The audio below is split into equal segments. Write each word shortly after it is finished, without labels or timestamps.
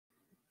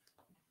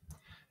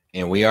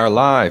And we are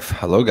live.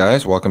 Hello,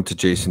 guys. Welcome to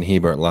Jason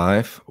Hebert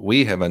Live.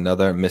 We have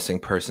another missing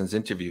persons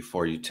interview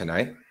for you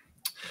tonight.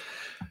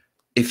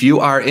 If you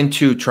are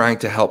into trying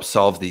to help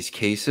solve these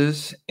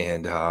cases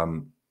and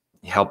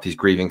help these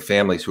grieving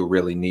families who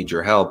really need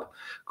your help,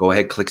 go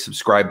ahead, click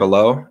subscribe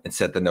below and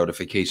set the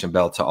notification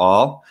bell to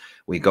all.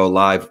 We go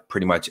live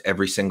pretty much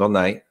every single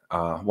night.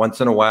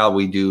 Once in a while,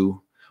 we do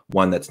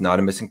one that's not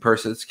a missing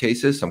persons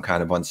cases, some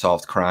kind of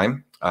unsolved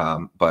crime,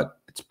 but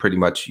it's pretty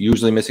much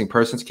usually missing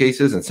persons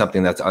cases and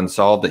something that's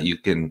unsolved that you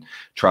can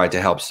try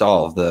to help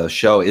solve. The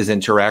show is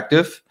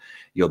interactive.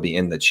 You'll be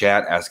in the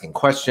chat asking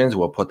questions.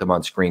 We'll put them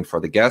on screen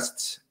for the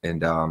guests,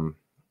 and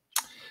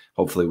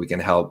hopefully we can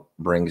help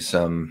bring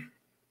some,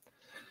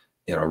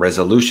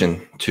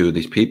 resolution to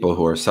these people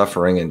who are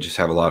suffering and just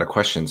have a lot of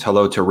questions.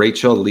 Hello to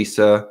Rachel,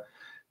 Lisa,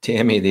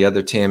 Tammy, the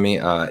other Tammy,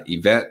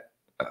 Yvette,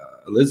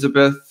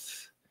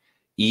 Elizabeth,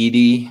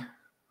 Edie,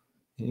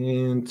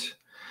 and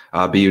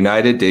Be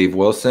United, Dave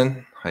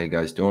Wilson. How you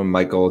guys doing?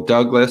 Michael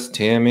Douglas,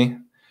 Tammy,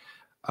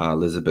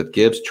 Elizabeth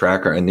Gibbs,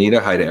 Tracker, Anita.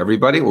 Hi to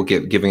everybody. We'll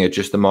giving it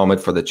just a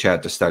moment for the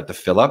chat to start to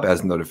fill up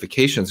as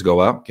notifications go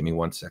out. Give me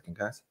 1 second,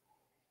 guys.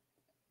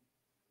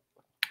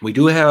 We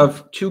do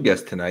have two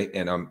guests tonight,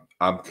 and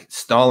I'm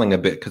stalling a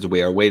bit because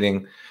we are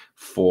waiting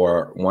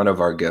for one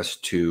of our guests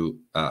to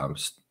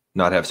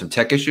not have some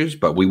tech issues,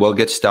 but we will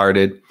get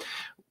started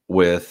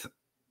with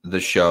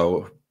the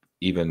show,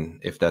 even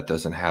if that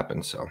doesn't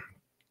happen. So.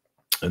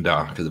 And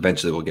because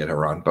eventually we'll get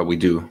her on, but we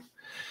do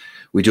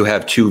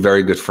have two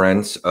very good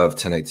friends of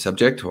tonight's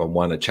subject. Well,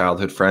 one a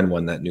childhood friend,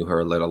 one that knew her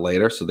a little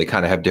later, so they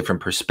kind of have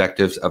different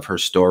perspectives of her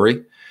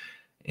story,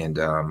 and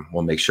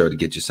we'll make sure to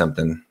get you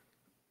something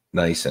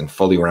nice and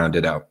fully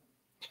rounded out.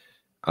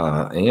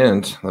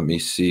 And let me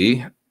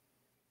see,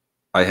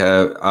 I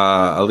have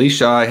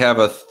Alycia. I have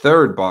a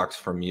third box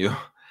from you,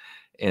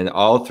 and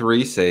all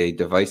three say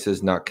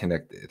devices not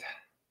connected.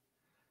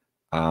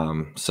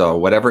 So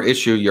whatever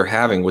issue you're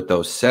having with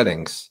those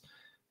settings,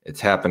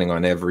 it's happening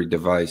on every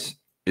device.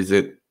 Is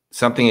it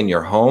something in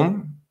your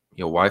home,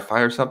 your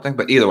Wi-Fi or something?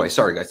 But either way,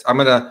 sorry guys,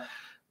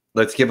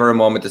 let's give her a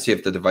moment to see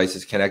if the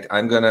devices connect.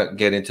 I'm going to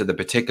get into the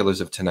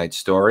particulars of tonight's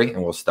story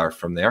and we'll start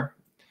from there.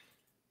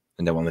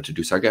 And then we'll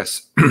introduce our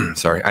guests.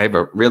 Sorry, I have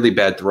a really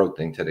bad throat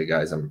thing today,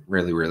 guys. I'm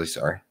really, really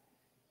sorry.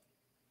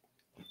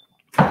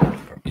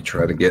 Let me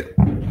try to get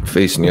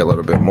facing you a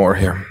little bit more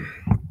here.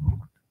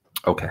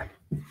 Okay.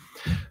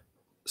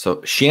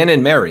 So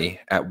Shannon Merry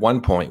at one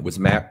point was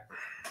Mike,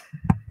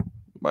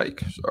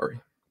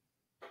 sorry.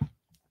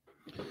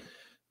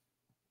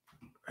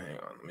 Hang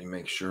on, let me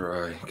make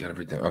sure I got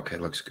everything. Okay,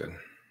 looks good.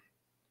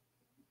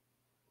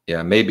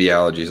 Yeah, maybe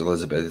allergies,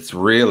 Elizabeth. It's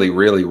really,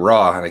 really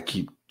raw and I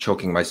keep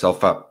choking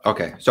myself up.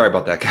 Okay, sorry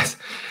about that, guys.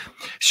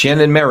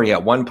 Shannon Merry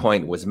at one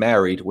point was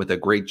married with a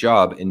great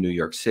job in New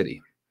York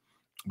City.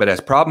 But as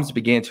problems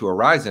began to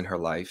arise in her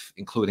life,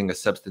 including a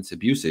substance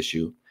abuse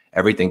issue,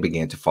 everything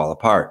began to fall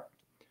apart.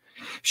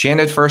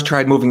 Shannon first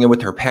tried moving in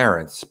with her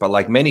parents, but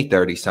like many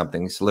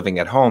 30-somethings, living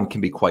at home can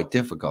be quite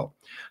difficult.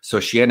 So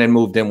Shannon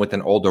moved in with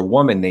an older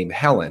woman named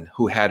Helen,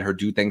 who had her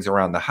do things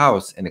around the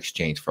house in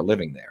exchange for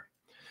living there.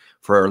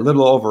 For a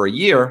little over a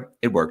year,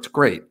 it worked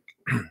great.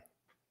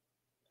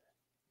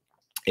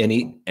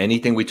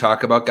 Anything we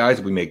talk about, guys,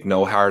 we make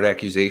no hard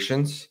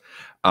accusations.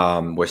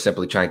 We're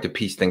simply trying to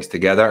piece things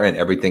together, and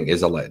everything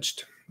is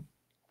alleged.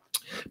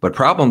 But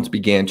problems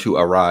began to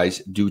arise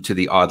due to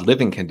the odd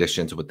living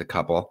conditions with the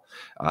couple,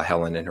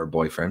 Helen and her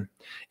boyfriend,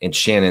 and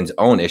Shannon's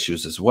own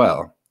issues as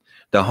well.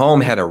 The home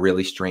had a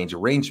really strange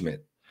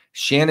arrangement.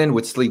 Shannon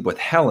would sleep with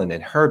Helen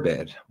in her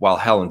bed while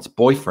Helen's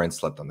boyfriend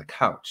slept on the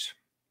couch.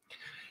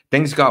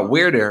 Things got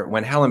weirder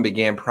when Helen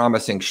began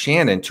promising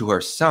Shannon to her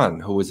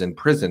son, who was in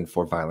prison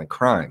for violent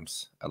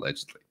crimes,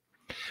 allegedly.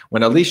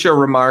 When Alycia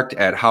remarked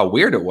at how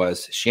weird it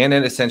was,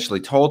 Shannon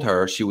essentially told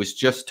her she was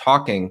just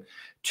talking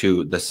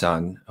to the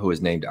son, who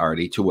is named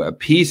Artie, to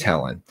appease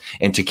Helen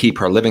and to keep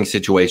her living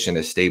situation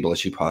as stable as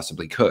she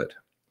possibly could.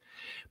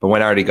 But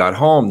when Artie got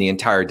home, the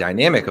entire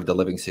dynamic of the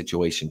living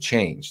situation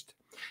changed.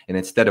 And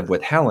instead of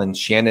with Helen,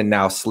 Shannon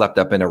now slept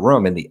up in a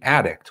room in the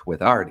attic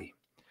with Artie.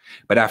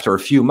 But after a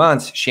few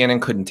months, Shannon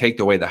couldn't take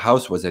the way the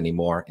house was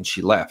anymore, and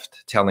she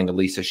left, telling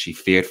Alycia she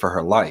feared for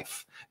her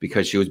life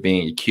because she was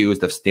being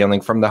accused of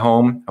stealing from the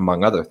home,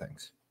 among other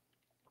things.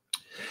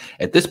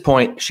 At this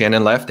point,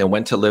 Shannon left and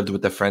went to live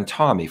with a friend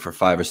Tommy for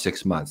 5 or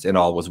 6 months, and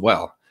all was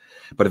well.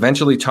 But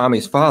eventually,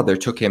 Tommy's father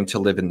took him to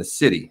live in the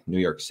city, New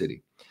York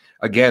City,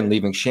 again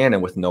leaving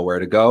Shannon with nowhere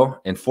to go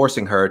and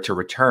forcing her to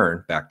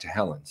return back to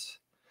Helen's.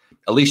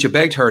 Alycia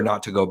begged her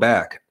not to go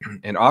back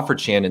and offered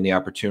Shannon the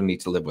opportunity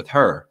to live with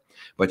her.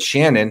 But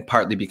Shannon,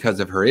 partly because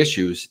of her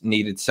issues,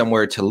 needed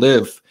somewhere to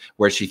live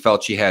where she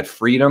felt she had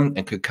freedom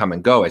and could come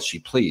and go as she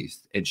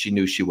pleased, and she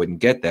knew she wouldn't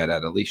get that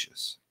at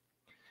Alicia's.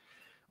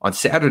 On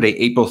Saturday,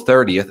 April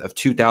 30th of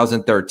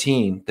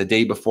 2013, the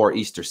day before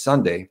Easter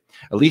Sunday,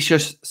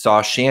 Alycia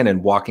saw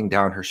Shannon walking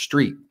down her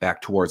street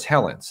back towards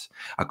Helen's,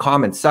 a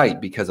common sight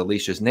because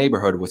Alicia's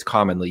neighborhood was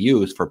commonly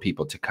used for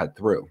people to cut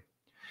through.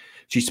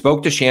 She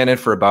spoke to Shannon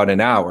for about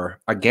an hour,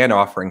 again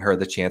offering her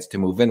the chance to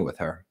move in with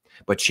her.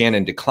 but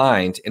Shannon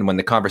declined. And when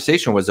the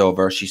conversation was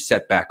over, she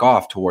set back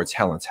off towards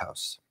Helen's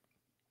house.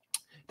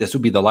 This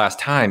would be the last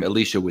time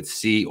Alycia would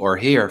see or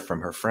hear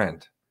from her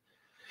friend.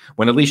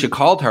 When Alycia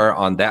called her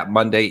on that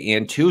Monday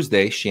and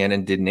Tuesday,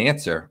 Shannon didn't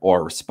answer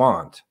or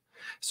respond.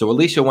 So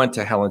Alycia went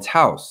to Helen's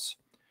house.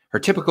 Her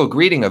typical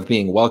greeting of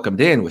being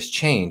welcomed in was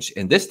changed,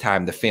 and this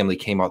time the family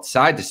came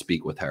outside to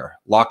speak with her,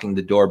 locking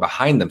the door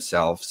behind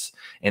themselves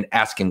and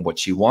asking what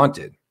she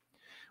wanted.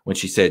 When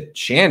she said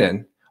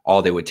Shannon,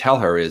 all they would tell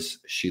her is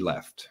she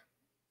left.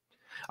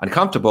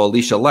 Uncomfortable,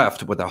 Alycia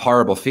left with a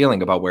horrible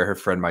feeling about where her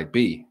friend might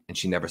be, and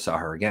she never saw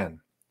her again.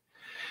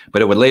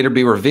 But it would later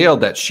be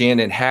revealed that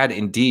Shannon had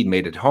indeed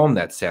made it home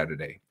that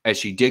Saturday, as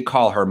she did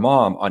call her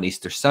mom on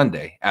Easter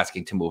Sunday,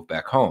 asking to move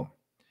back home.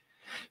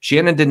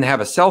 Shannon didn't have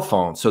a cell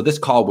phone, so this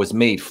call was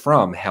made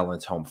from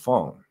Helen's home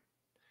phone.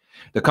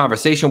 The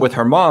conversation with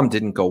her mom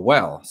didn't go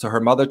well, so her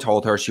mother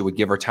told her she would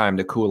give her time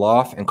to cool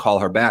off and call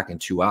her back in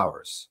 2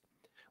 hours.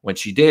 When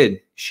she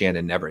did,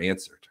 Shannon never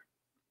answered.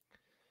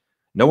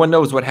 No one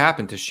knows what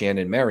happened to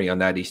Shannon Merry on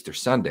that Easter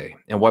Sunday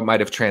and what might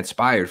have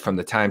transpired from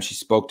the time she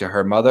spoke to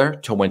her mother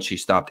to when she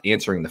stopped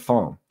answering the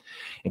phone.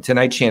 And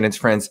tonight, Shannon's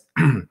friends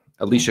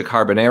Alycia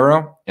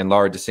Carbonaro and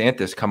Laura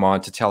DeSantis come on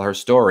to tell her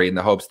story in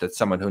the hopes that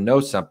someone who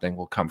knows something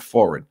will come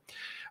forward.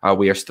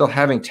 We are still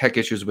having tech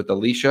issues with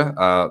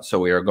Alycia, so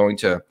we are going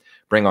to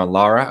bring on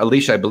Laura.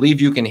 Alycia, I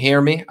believe you can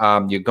hear me.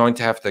 You're going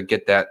to have to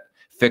get that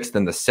fixed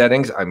in the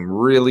settings. I'm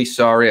really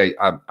sorry.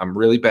 I'm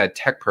really bad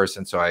tech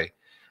person, so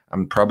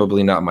I'm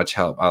probably not much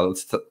help.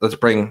 Let's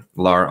bring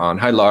Laura on.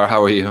 Hi, Laura.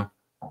 How are you?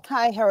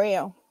 Hi. How are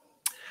you?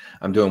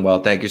 I'm doing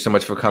well. Thank you so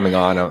much for coming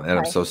on, and Hi.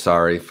 I'm so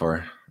sorry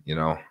for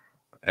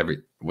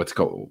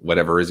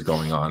whatever is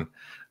going on.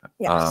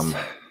 Yes.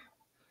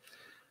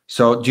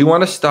 So do you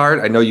want to start?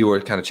 I know you were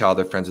kind of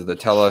childhood friends with her.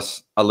 Tell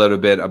us a little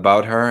bit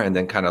about her and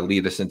then kind of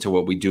lead us into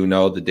what we do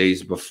know the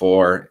days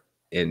before.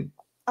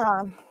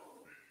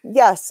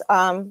 Yes.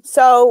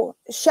 So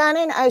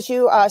Shannon, as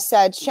you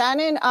said,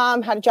 Shannon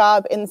had a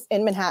job in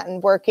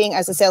Manhattan working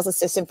as a sales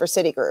assistant for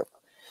Citigroup.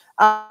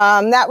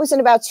 That was in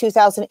about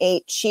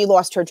 2008. She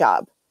lost her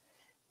job.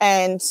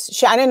 And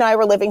Shannon and I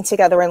were living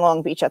together in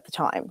Long Beach at the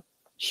time.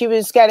 She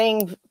was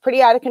getting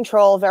pretty out of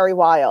control, very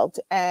wild.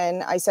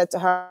 And I said to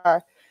her,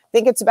 I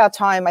think it's about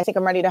time. I think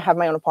I'm ready to have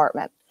my own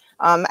apartment.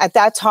 At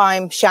that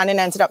time, Shannon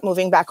ended up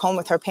moving back home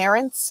with her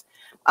parents.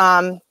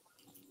 And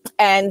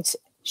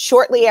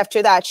shortly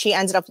after that, she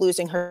ended up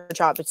losing her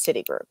job at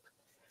Citigroup.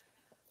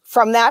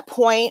 From that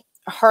point,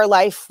 her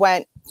life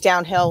went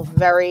downhill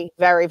very,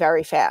 very,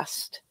 very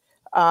fast.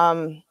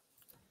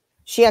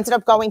 She ended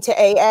up going to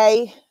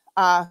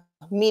AA,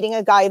 meeting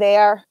a guy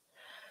there.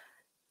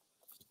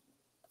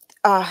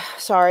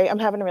 Sorry, I'm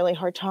having a really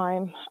hard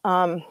time.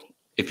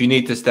 If you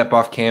need to step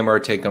off camera or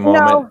take a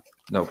moment,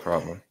 no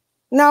problem.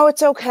 No,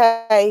 it's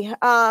okay.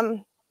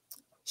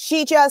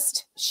 She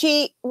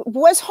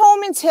was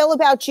home until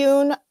about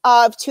June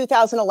of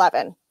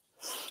 2011.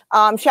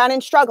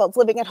 Shannon struggled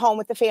living at home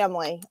with the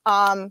family.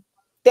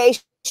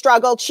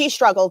 She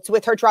struggled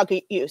with her drug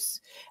use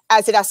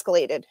as it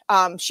escalated.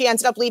 She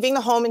ended up leaving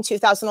the home in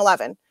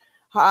 2011.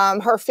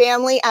 Her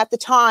family at the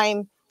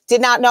time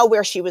did not know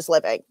where she was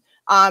living.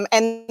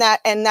 And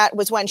that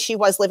was when she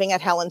was living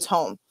at Helen's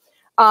home.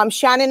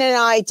 Shannon and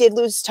I did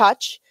lose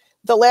touch.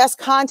 The last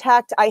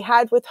contact I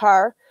had with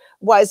her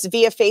was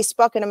via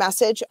Facebook and a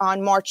message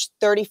on March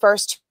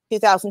 31st,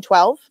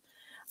 2012.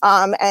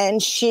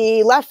 And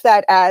she left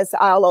that as,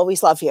 "I'll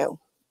always love you."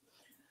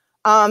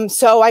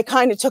 So I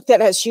kind of took that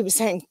as she was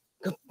saying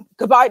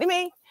goodbye to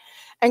me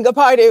and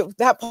goodbye to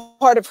that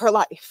part of her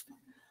life.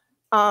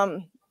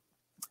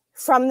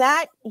 From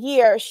that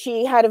year,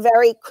 she had a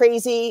very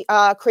crazy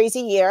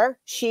year.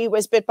 She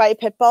was bit by a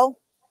pit bull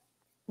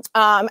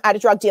at a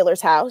drug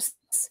dealer's house.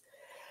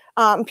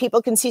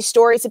 People can see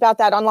stories about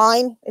that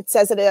online. It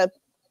says that a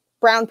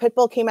brown pit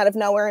bull came out of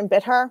nowhere and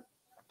bit her.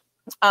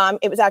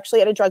 It was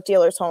actually at a drug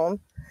dealer's home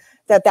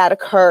that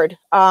occurred.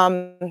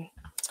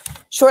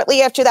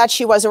 Shortly after that,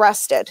 she was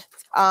arrested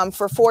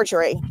for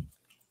forgery.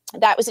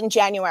 That was in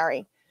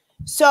January.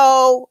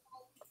 So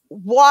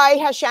why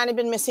has Shannon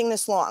been missing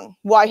this long?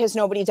 Why has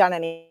nobody done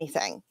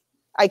anything?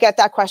 I get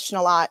that question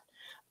a lot.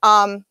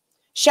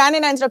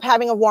 Shannon ended up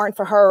having a warrant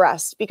for her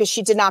arrest because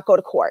she did not go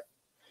to court.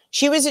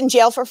 She was in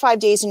jail for 5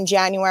 days in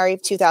January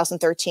of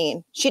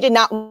 2013. She did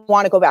not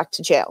want to go back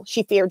to jail.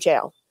 She feared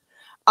jail.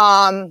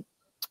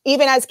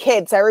 Even as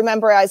kids, I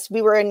remember as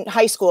we were in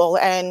high school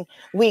and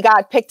we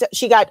got picked up,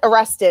 she got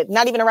arrested,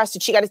 not even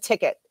arrested. She got a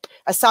ticket,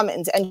 a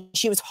summons, and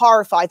she was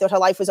horrified that her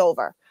life was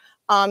over.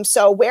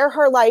 So where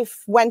her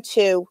life went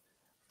to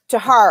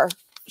her,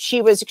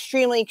 she was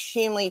extremely,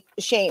 extremely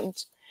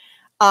ashamed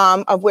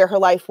of where her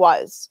life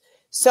was.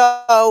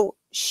 So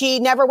she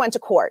never went to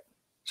court.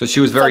 So she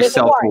was very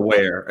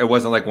self-aware. It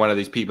wasn't like one of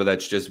these people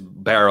that's just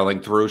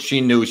barreling through.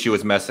 She knew she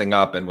was messing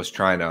up and was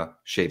trying to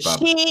shape up.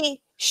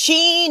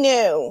 She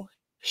knew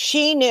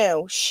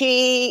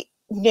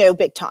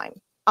big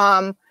time.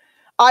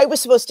 I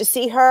was supposed to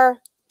see her.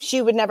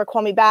 She would never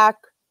call me back.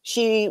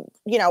 She,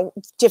 you know,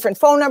 different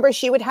phone numbers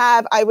she would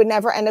have. I would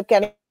never end up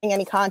getting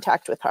any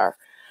contact with her.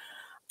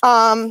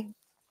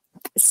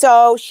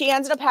 So she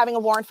ended up having a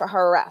warrant for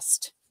her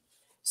arrest.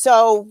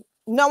 So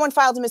no one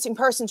filed a missing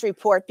persons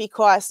report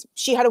because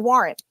she had a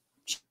warrant.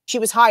 She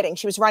was hiding.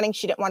 She was running.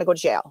 She didn't want to go to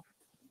jail.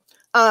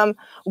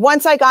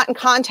 Once I got in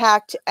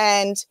contact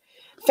and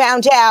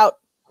found out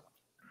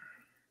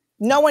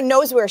no one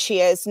knows where she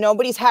is,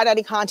 nobody's had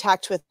any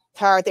contact with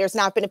her. There's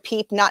not been a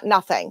peep,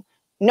 nothing.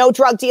 No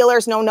drug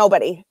dealers, no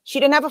nobody. She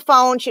didn't have a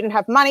phone. She didn't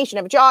have money. She didn't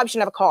have a job. She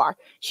didn't have a car.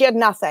 She had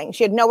nothing.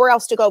 She had nowhere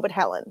else to go but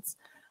Helen's.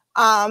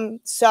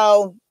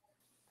 So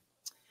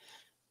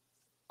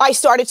I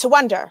started to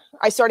wonder.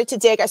 I started to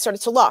dig. I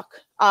started to look.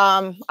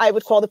 I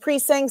would call the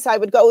precincts. I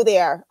would go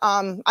there.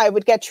 I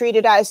would get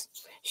treated as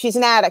she's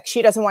an addict.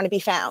 She doesn't want to be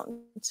found.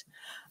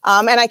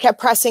 And I kept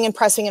pressing and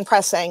pressing and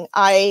pressing.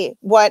 I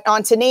went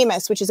on to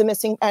NamUs, which is a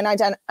missing and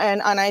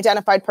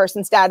unidentified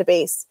persons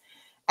database.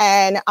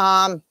 And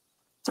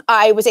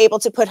I was able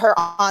to put her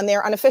on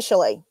there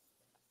unofficially.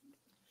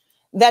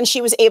 Then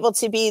she was able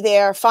to be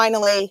there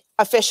finally,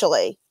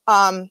 officially.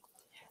 And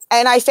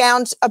I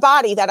found a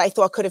body that I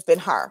thought could have been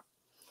her.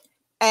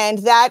 And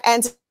that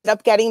ended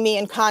up getting me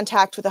in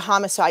contact with a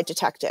homicide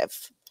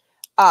detective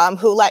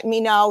who let me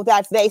know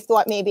that they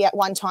thought maybe at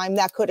one time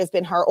that could have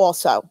been her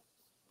also.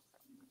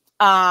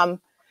 Yeah,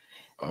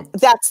 I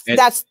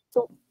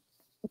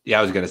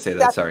was going to say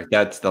that. Sorry.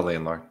 That's the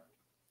landlord.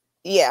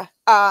 Yeah.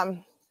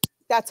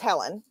 That's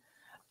Helen,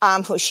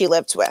 who she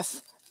lived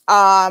with.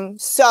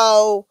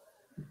 So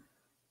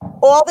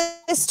all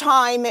this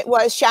time it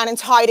was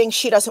Shannon's hiding.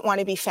 She doesn't want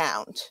to be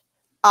found.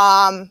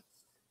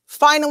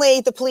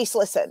 Finally, the police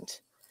listened.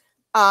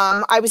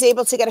 I was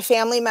able to get a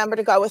family member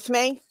to go with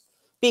me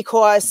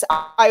because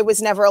I was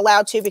never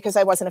allowed to because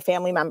I wasn't a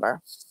family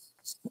member.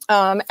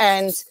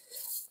 And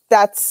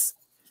that's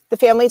the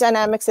family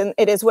dynamics, and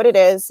it is what it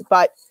is.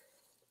 But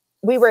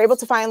we were able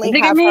to finally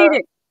have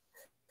her.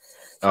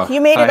 Oh,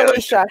 you made it,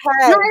 Alycia.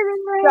 Hey.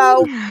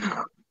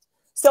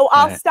 So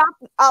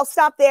I'll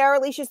stop there.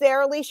 Alicia's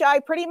there. Alycia,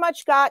 I pretty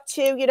much got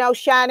to, you know,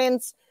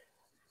 Shannon's.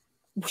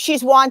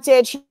 She's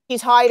wanted.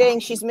 She's hiding.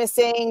 She's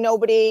missing.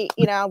 Nobody,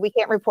 you know, we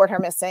can't report her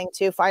missing.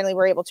 To finally,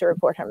 we're able to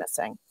report her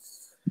missing.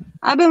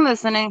 I've been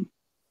listening.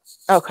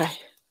 Okay.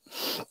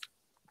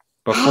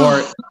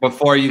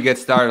 Before you get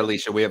started,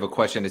 Alycia, we have a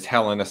question. Is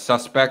Helen a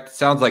suspect?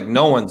 Sounds like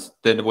no one's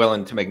been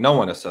willing to make no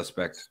one a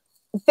suspect.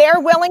 They're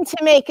willing to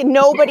make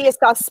nobody a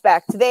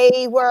suspect.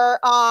 They were,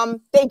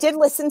 they did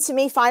listen to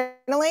me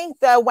finally.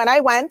 When I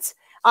went,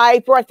 I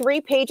brought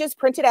 3 pages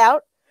printed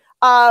out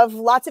of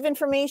lots of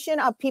information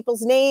of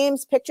people's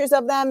names, pictures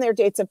of them, their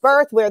dates of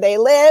birth, where they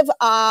live,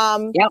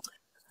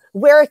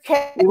 where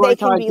they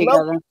can be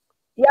located.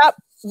 Yep,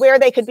 where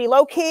they could be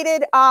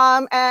located.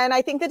 And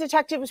I think the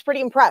detective was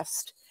pretty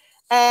impressed.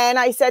 And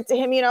I said to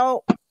him, you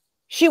know,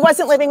 she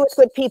wasn't living with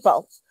good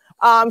people.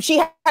 She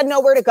had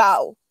nowhere to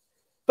go.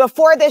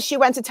 Before this, she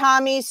went to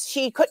Tommy's.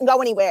 She couldn't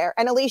go anywhere.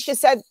 And Alycia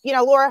said, you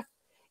know, Laura,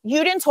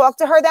 you didn't talk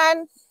to her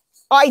then?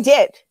 I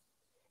did.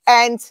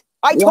 And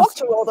I talked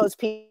to all those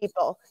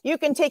people. You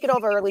can take it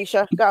over,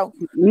 Alycia. Go.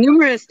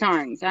 Numerous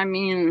times. I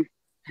mean,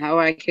 how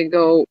I could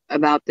go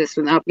about this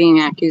without being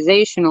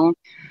accusational.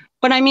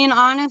 But I mean,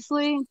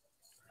 honestly,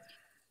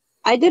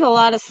 I did a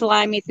lot of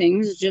slimy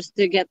things just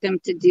to get them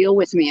to deal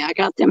with me. I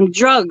got them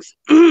drugs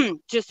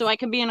just so I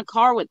could be in a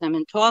car with them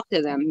and talk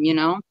to them, you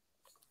know.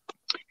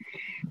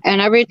 And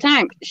every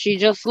time she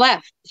just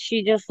left.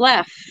 She just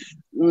left.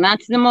 And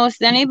that's the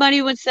most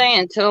anybody would say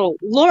until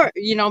Laura,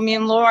 you know, me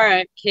and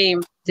Laura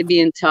came to be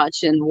in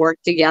touch and work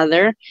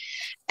together.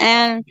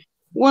 And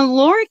when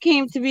Laura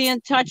came to be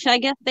in touch, I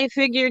guess they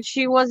figured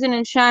she wasn't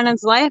in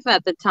Shannon's life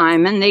at the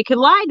time and they could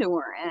lie to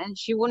her and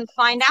she wouldn't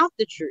find out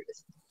the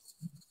truth.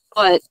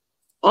 But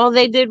all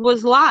they did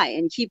was lie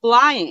and keep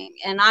lying.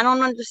 And I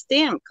don't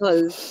understand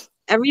because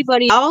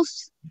everybody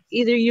else,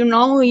 either you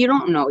know or you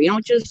don't know. You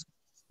don't just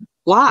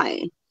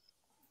lie.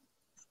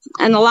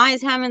 And the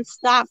lies haven't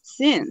stopped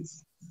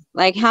since.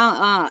 Like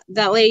how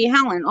that lady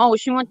Helen, oh,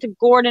 she went to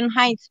Gordon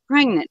Heights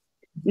pregnant.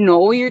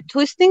 No, you're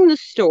twisting the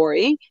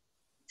story.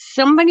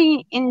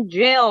 Somebody in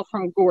jail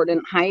from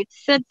Gordon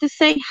Heights said to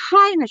say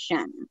hi to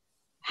Shannon.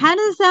 How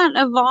does that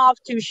evolve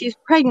to she's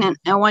pregnant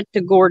and went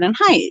to Gordon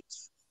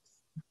Heights?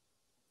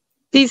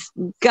 These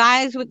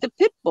guys with the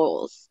pit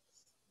bulls.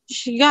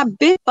 She got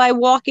bit by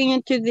walking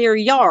into their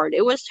yard.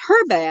 It was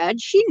her bad.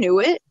 She knew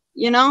it.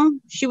 You know,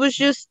 she was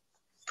just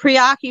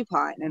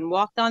preoccupied and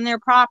walked on their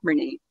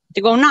property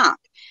to go knock.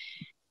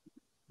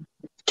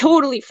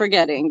 Totally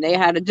forgetting they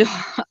had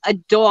a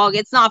dog.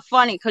 It's not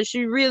funny because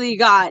she really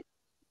got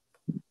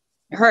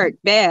hurt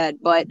bad,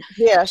 but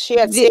yeah, she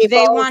had they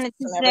wanted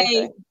to say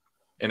everything.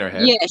 In her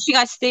head. Yeah, she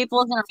got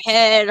staples in her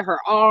head, her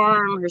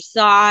arm, her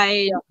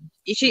side.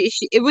 Yeah.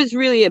 It was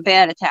really a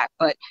bad attack,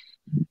 but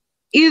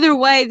either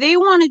way, they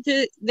want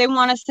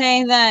to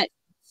say that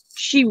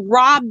she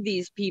robbed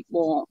these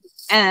people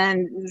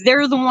and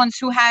they're the ones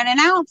who had it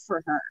out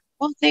for her.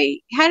 Well, if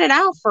they had it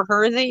out for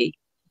her, they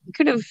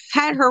could have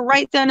had her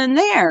right then and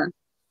there.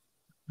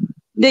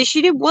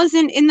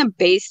 wasn't in the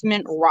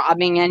basement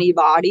robbing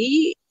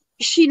anybody.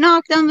 She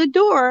knocked on the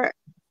door.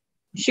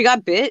 She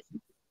got bit,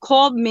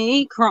 called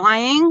me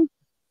crying.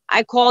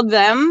 I called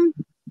them.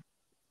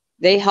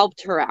 They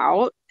helped her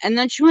out. And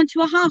then she went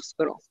to a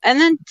hospital. And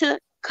then to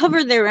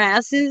cover their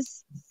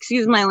asses,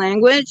 excuse my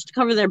language, to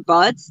cover their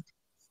butts,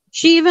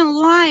 she even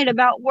lied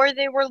about where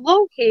they were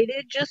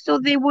located just so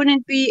they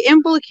wouldn't be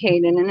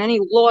implicated in any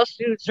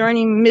lawsuits or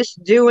any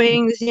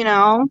misdoings, you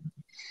know.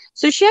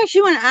 So she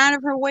actually went out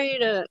of her way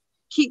to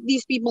keep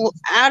these people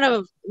out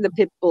of the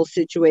Pitbull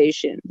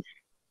situation.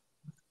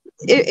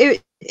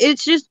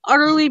 It's just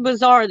utterly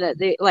bizarre that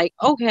they, like,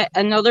 okay,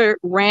 another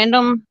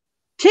random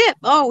tip.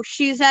 Oh,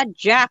 she's at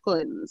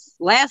Jacqueline's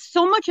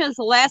so much as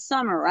last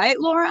summer, right,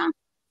 Laura?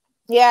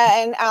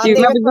 Yeah, and do you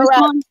remember this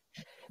one?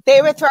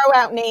 They would throw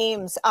out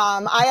names.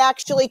 I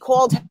actually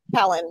called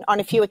Helen on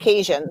a few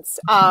occasions.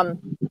 I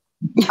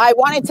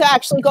wanted to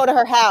actually go to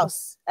her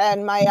house,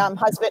 and my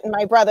husband and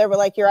my brother were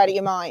like, "You're out of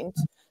your mind."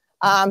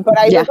 But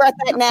I regret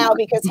that now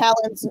because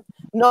Helen's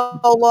no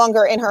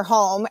longer in her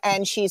home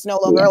and she's no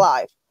longer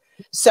alive.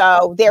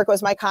 So there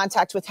goes my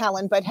contact with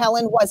Helen. But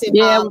Helen wasn't.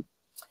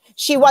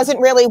 She wasn't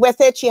really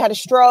with it. She had a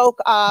stroke,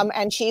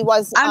 and she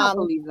was. I don't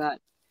believe that.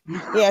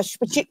 Yeah,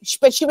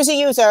 but she was a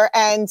user,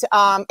 and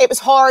it was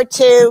hard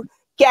to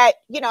get,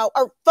 you know,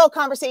 a full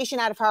conversation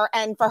out of her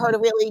and for her to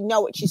really know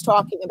what she's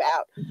talking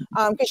about.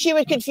 Because she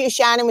would confuse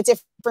Shannon with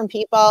different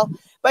people,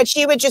 but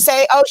she would just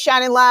say, "Oh,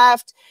 Shannon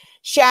left.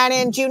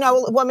 Shannon, do you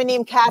know a woman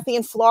named Kathy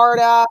in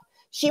Florida?"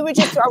 She would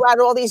just throw out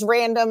all these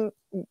random,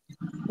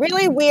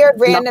 really weird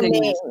random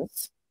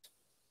names.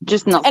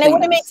 Just nothing. And it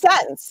wouldn't make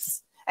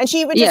sense. And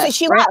she would just say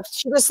she left.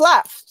 She just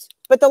left.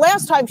 But the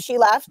last time she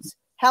left,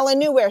 Helen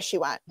knew where she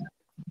went.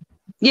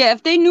 Yeah,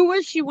 if they knew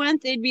where she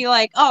went, they'd be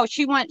like, "Oh,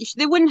 she went."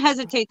 They wouldn't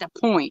hesitate to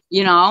point,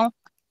 you know?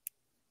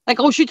 Like,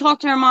 "Oh, she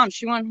talked to her mom.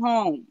 She went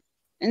home."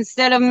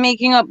 Instead of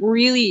making up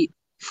really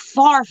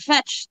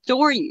far-fetched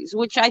stories,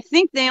 which I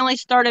think they only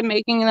started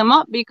making them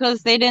up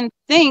because they didn't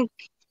think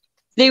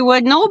they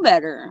would know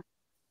better.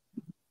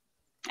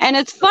 And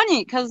it's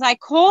funny because I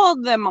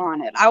called them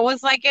on it. I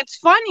was like, it's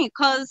funny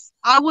because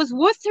I was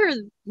with her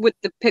with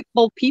the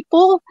Pitbull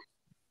people.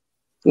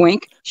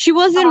 Wink. She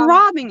wasn't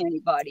robbing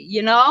anybody,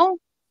 you know?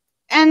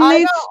 And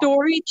the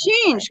story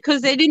changed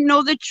because they didn't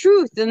know the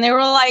truth. And they were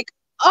like,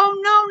 "Oh,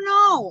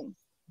 no.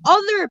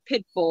 Other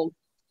Pitbull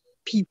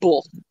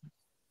people."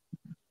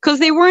 Because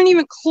they weren't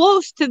even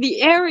close to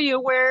the area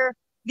where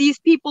these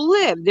people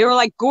live. They were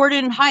like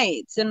Gordon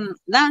Heights. And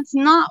that's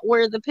not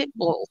where the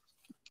Pitbull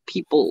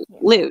people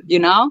live, you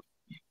know?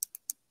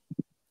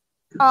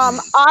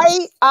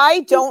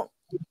 I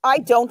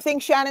don't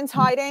think Shannon's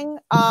hiding.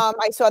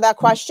 I saw that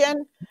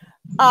question.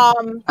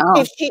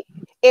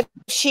 If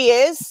she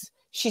is,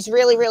 she's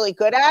really, really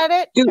good at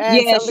it. Dude,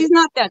 she's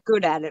not that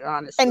good at it,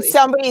 honestly. And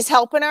somebody's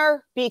helping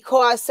her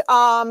because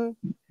from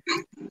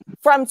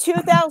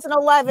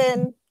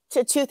 2011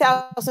 to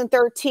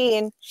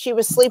 2013, she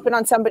was sleeping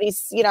on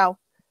somebody's, you know,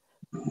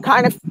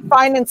 kind of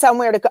finding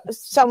somewhere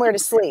to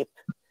sleep.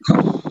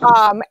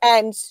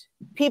 And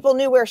people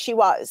knew where she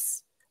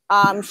was.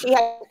 She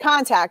had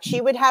contact.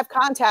 She would have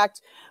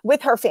contact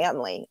with her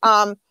family.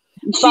 But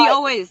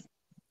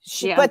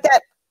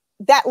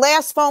that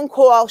last phone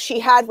call she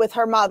had with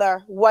her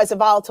mother was a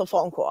volatile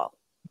phone call.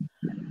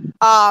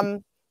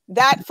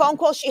 That phone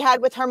call she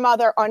had with her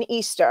mother on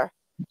Easter,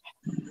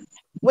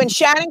 when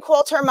Shannon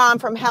called her mom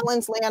from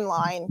Helen's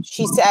landline,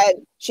 she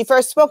said she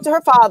first spoke to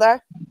her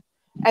father,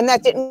 and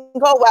that didn't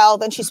go well.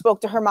 Then she spoke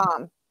to her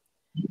mom.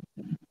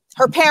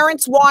 Her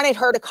parents wanted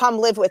her to come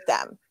live with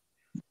them.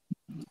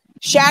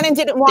 Shannon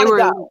didn't want to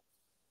go.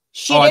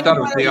 I thought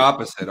it was the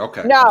opposite.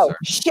 Okay. No,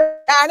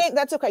 Shannon,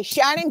 that's okay.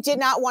 Shannon did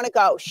not want to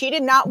go. She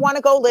did not want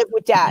to go live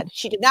with Dad.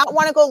 She did not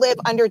want to go live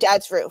under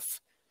Dad's roof.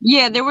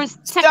 Yeah, there was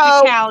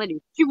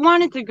technicality. She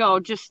wanted to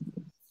go, just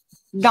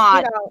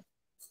not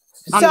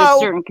under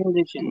certain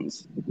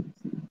conditions.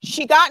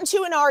 She got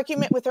into an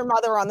argument with her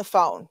mother on the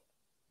phone.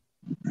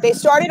 They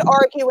started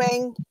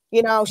arguing.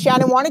 You know,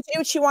 Shannon wanted to do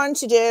what she wanted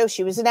to do.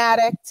 She was an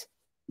addict,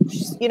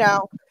 you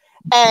know,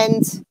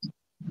 and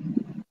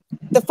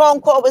the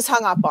phone call was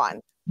hung up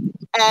on.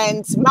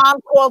 And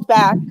Mom called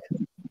back.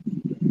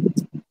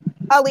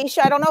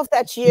 Alycia, I don't know if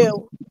that's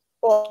you.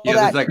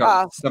 There's like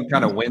some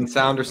kind of wind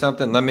sound or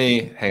something. Let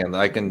me hang on.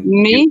 I can.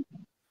 Me?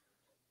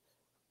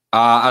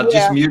 I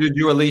just muted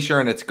you, Alycia,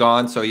 and it's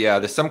gone. So yeah,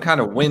 there's some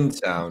kind of wind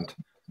sound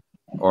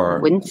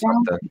or wind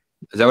sound. Something.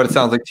 Is that what it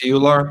sounds like to you,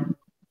 Laura?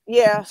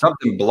 Yeah.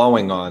 Something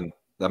blowing on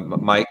the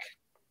mic.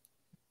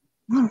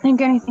 I don't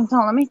think anything's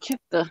on. Let me check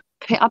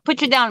I'll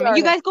put you down. Sure.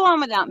 You guys go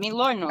on without me.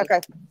 Lord knows. Okay.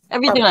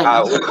 Everything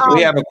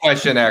we have a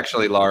question,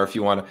 actually, Laura, if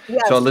you want to.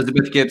 Yes. So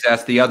Elizabeth Gibbs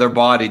asked the other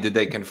body, did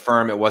they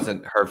confirm it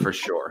wasn't her for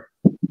sure?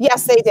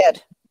 Yes, they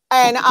did.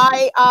 And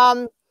I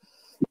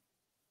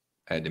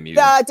had to mute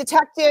the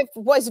detective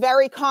was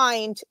very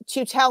kind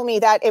to tell me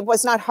that it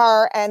was not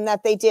her and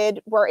that they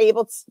were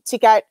able to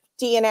get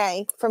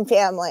DNA from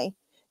family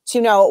to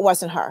know it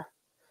wasn't her.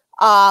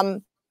 I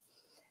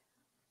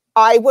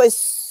was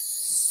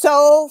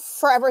so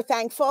forever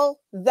thankful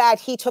that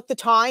he took the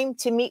time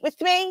to meet with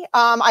me.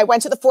 I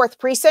went to the 4th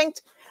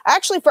precinct. I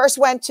actually first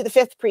went to the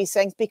 5th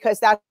precinct because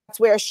that's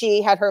where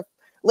she had her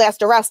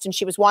last arrest and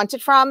she was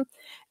wanted from.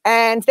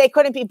 And they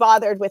couldn't be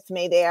bothered with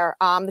me there,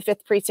 the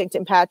 5th precinct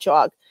in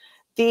Patchogue.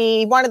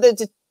 One of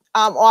the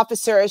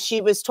officers,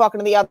 she was talking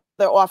to the other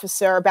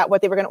officer about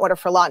what they were going to order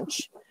for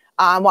lunch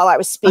while I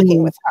was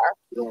speaking with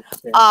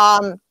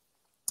her.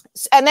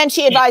 And then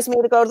she advised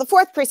me to go to the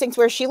 4th precinct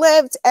where she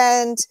lived,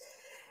 and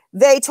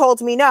they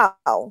told me no.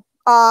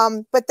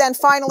 But then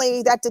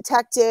finally that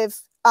detective,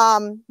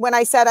 when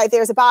I said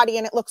there's a body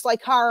and it looks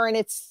like her and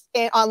it's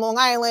on Long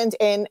Island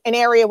in an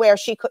area where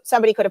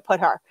somebody could have put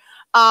her.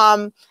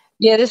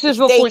 Yeah, this was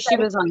before she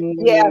was on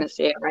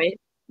right?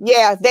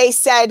 Yeah, they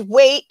said,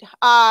 wait,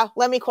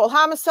 let me call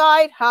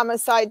homicide.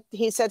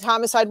 He said,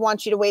 homicide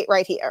wants you to wait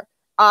right here.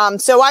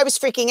 So I was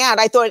freaking out.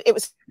 I thought it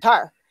was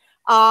her.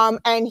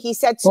 And he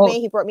said to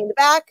me, he brought me in the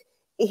back.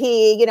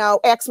 He,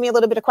 asked me a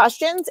little bit of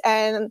questions.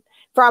 And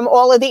from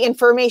all of the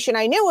information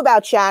I knew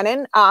about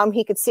Shannon,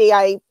 he could see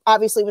I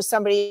obviously was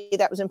somebody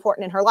that was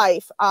important in her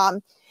life.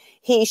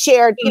 He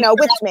shared,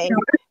 with me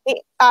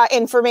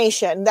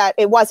information that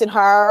it wasn't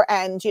her,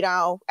 and,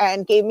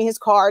 and gave me his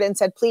card and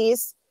said,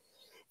 please,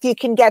 if you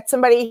can get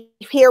somebody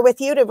here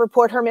with you to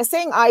report her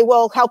missing, I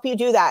will help you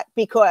do that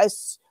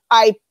because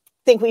I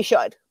think we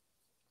should.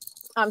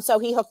 So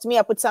he hooked me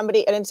up with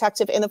somebody, a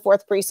detective in the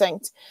 4th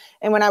precinct.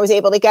 And when I was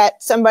able to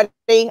get somebody,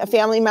 a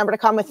family member to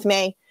come with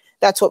me,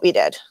 that's what we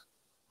did.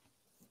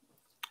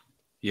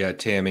 Yeah,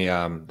 Tammy,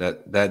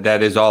 that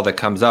is all that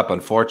comes up,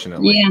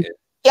 unfortunately. Yeah.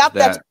 Yep.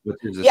 Which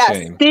is a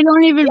shame. They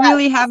don't even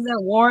really have that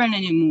warrant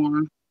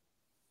anymore.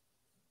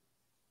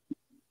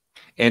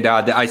 And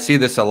I see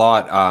this a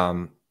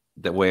lot,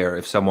 that where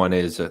if someone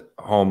is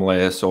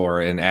homeless or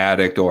an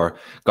addict or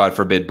God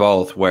forbid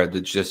both, where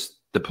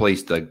the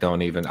police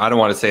don't even, I don't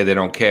want to say they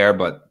don't care,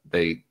 but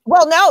they.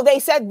 Well, no, they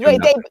said,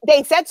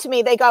 they said to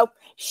me, they go,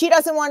 she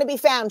doesn't want to be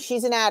found.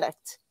 She's an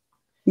addict.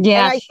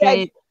 Yeah. And I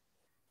said,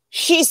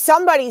 she's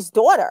somebody's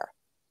daughter.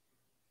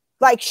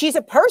 Like, she's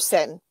a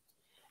person.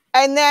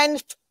 And then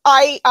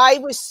I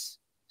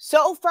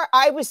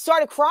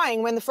started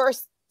crying when the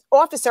first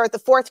officer at the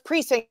 4th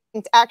precinct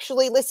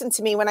actually listened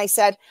to me when I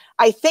said,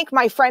 I think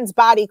my friend's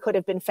body could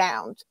have been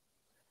found.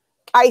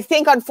 I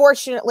think,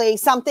 unfortunately,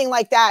 something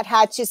like that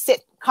had to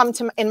come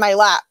in my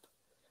lap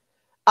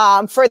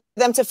for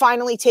them to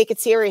finally take it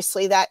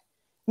seriously, that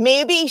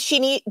maybe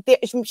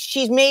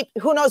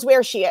who knows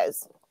where she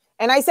is.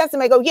 And I said to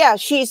them, I go, yeah,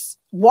 she's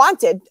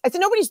wanted. I said,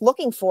 nobody's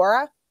looking for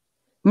her.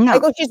 No. I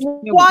go, she's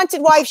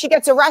wanted. Why if she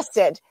gets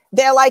arrested?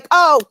 They're like,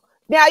 oh,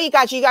 now you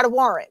got a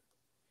warrant.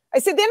 I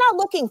said, they're not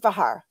looking for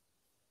her.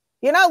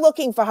 You're not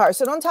looking for her.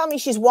 So don't tell me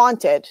she's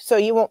wanted. So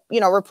you won't,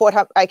 report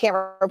her. I can't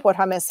report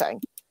her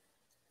missing.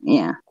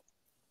 Yeah.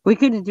 We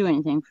couldn't do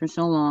anything for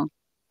so long.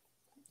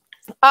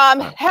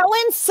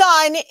 Helen's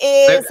son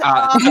is.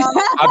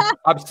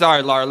 I'm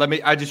sorry, Laura.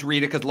 I just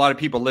read it because a lot of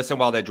people listen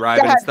while they're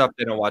driving and stuff.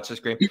 They don't watch the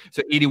screen.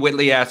 So Edie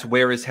Whitley asks,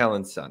 where is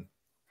Helen's son?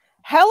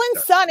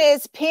 Helen's son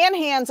is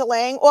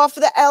panhandling off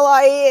the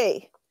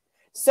LIE.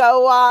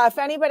 So if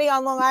anybody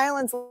on Long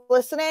Island's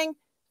listening,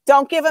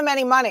 don't give him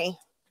any money.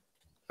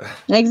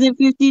 Exit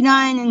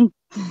 59 and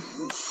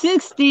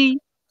 60.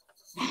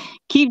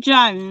 Keep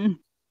driving.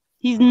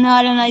 He's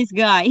not a nice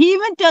guy. He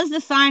even does the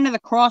sign of the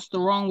cross the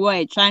wrong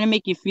way, trying to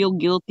make you feel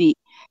guilty.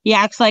 He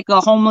acts like a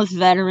homeless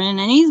veteran,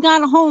 and he's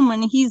got a home,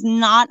 and he's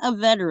not a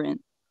veteran.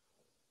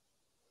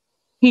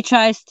 He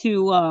tries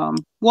to,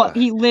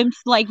 he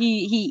limps like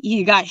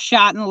he got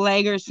shot in the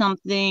leg or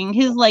something.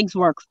 His legs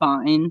work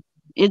fine.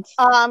 It's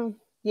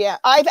yeah,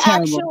 I've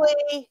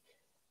actually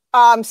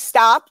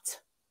stopped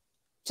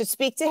to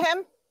speak to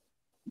him.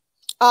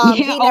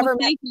 He never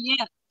met.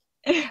 Yeah.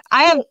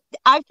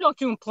 I've talked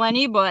to him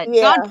plenty, but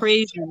God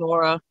praise you,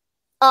 Laura.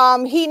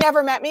 He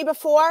never met me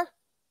before.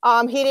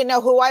 He didn't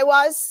know who I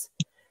was.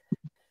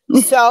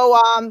 So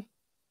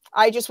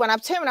I just went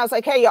up to him and I was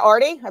like, hey, you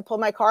Artie? I pulled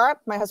my car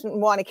up. My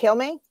husband wanted to kill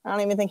me. I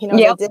don't even think he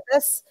knows I did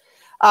this.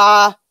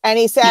 And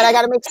he said, I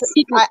got to make sure.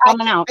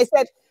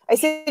 I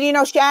said, you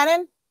know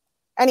Shannon?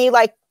 And he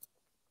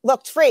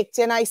looked freaked.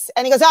 And he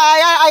goes,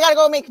 I got to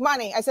go make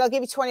money. I said, I'll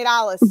give you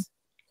 $20.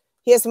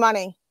 Here's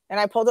money. And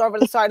I pulled over to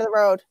the side of the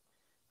road.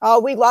 Oh,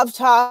 we loved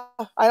her.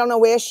 I don't know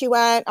where she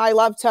went. I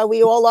loved her.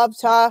 We all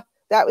loved her.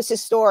 That was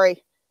his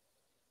story.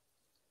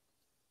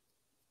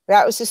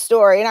 That was his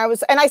story. And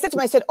I said to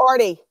him, I said,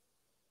 Artie,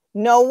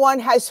 no one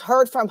has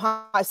heard from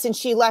her since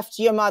she left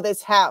your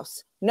mother's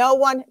house. No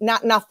one,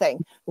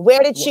 nothing. Where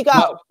did she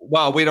go?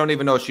 Well, we don't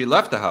even know she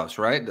left the house,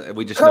 right?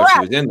 We just know she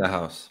was in the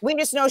house. We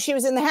just know she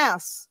was in the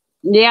house.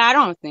 Yeah, I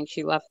don't think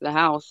she left the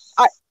house.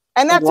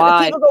 And that's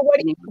what people go,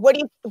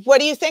 what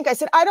do you think? I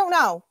said, I don't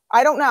know.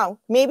 I don't know.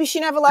 Maybe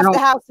she never left the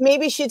house.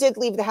 Maybe she did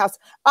leave the house.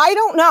 I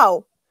don't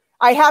know.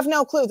 I have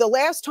no clue. The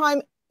last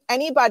time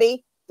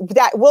anybody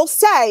that will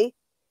say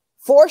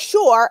for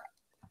sure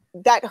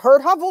that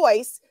heard her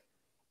voice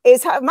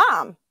is her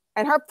mom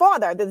and her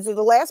father. These are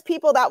the last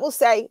people that will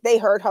say they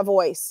heard her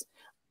voice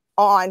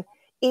on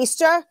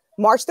Easter,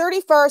 March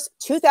 31st,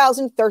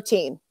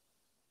 2013.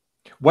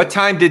 What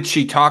time did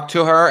she talk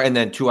to her and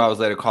then 2 hours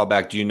later call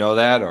back? Do you know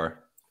that or?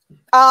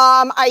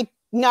 I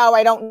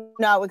don't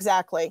know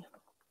exactly.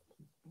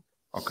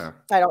 Okay.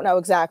 I don't know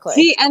exactly.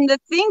 See, and the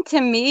thing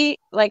to me,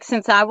 like,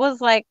 since I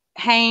was like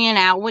hanging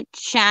out with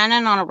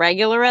Shannon on a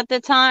regular at the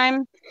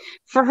time,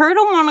 for her to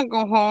want to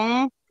go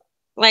home,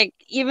 like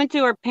even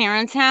to her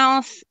parents'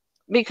 house,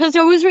 because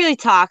it was really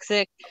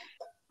toxic,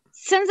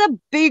 sends up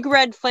big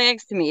red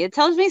flags to me. It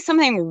tells me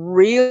something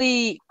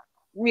really,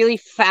 really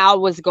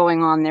foul was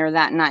going on there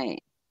that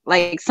night.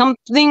 Like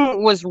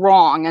something was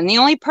wrong. And the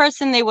only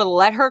person they would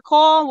let her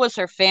call was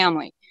her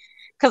family.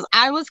 Because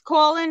I was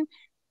calling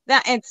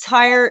that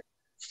entire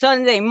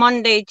Sunday,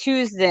 Monday,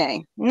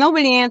 Tuesday.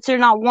 Nobody answered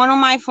not one of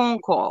my phone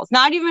calls.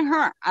 Not even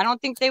her. I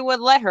don't think they would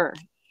let her.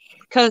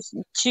 Because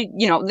she,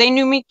 they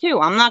knew me too.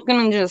 I'm not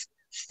going to just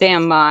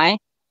stand by.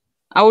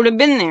 I would have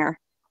been there.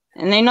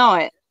 And they know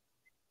it.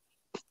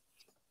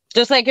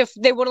 Just like if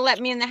they would have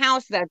let me in the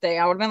house that day,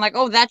 I would have been like,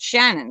 oh, that's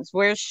Shannon's.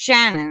 Where's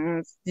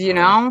Shannon's?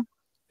 Yeah,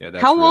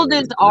 that's how old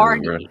is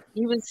Artie? Really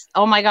he was,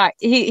 oh my God.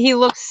 He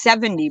looks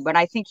 70, but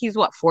I think he's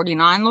what,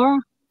 49, Laura?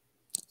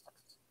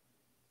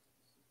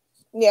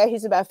 Yeah,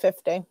 he's about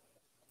 50.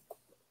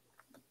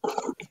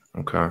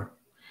 Okay.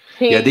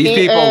 Yeah, these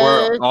people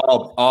were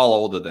all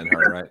older than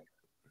her, right?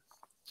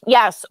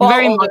 Yes,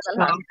 very much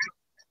so.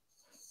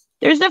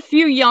 There's a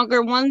few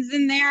younger ones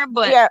in there,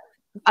 but yeah,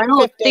 I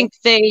don't 50. Think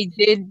they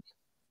did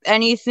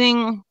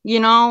anything,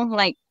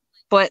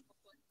 but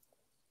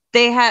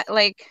they had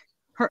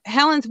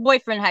Helen's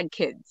boyfriend had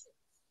kids,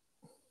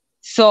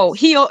 so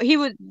he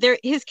would there.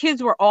 His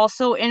kids were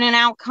also in and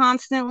out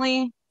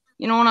constantly.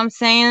 You know what I'm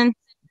saying?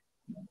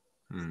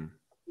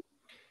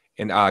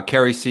 And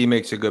Carrie C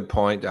makes a good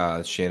point.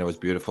 Shannon was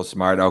beautiful,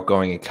 smart,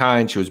 outgoing, and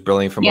kind. She was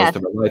brilliant for most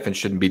of her life and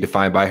shouldn't be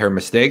defined by her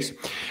mistakes.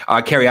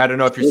 Carrie, I don't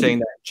know if you're saying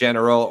that in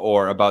general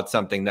or about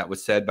something that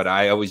was said, but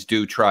I always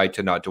do try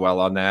to not dwell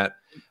on that.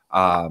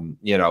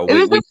 It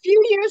was a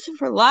few years of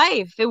her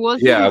life. It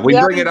was we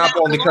bring it up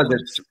only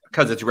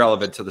because it's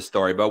relevant to the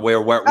story, but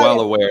we're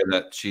well aware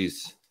that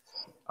she's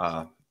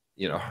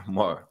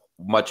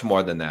much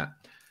more than that.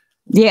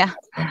 Yeah.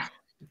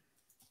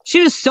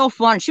 She was so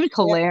fun. She was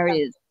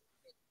hilarious.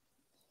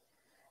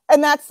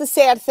 And that's the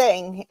sad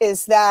thing,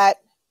 is that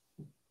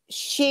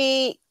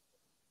she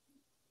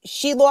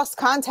lost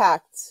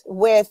contact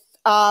with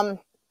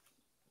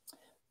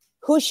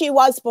who she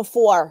was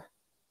before.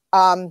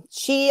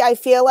 I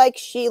feel like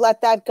she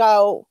let that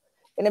go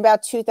in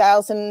about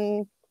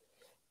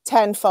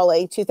 2010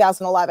 fully,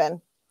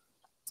 2011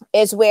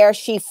 is where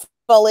she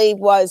fully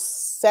was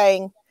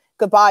saying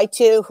goodbye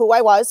to who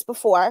I was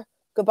before,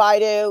 goodbye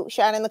to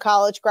Shannon, the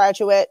college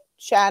graduate,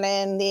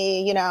 Shannon,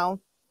 the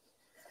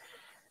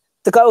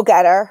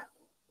go-getter,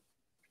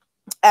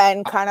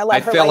 and kind of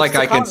let her. I feel like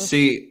I can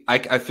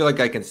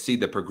see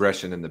the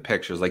progression in the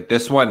pictures. Like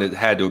this one, it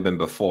had to have been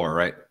before,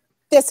 right?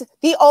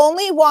 The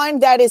only one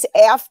that is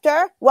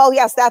after, well,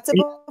 yes, that's a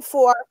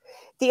before.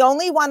 The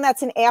only one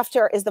that's an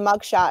after is the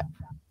mugshot.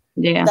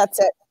 Yeah. That's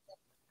it.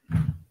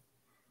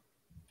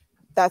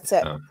 That's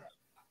it.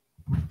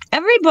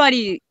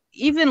 Everybody,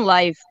 even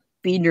life,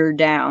 beat her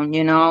down,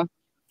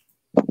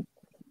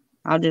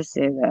 I'll just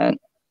say that.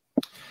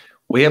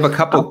 We have a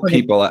couple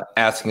people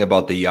asking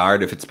about the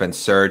yard, if it's been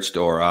searched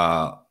or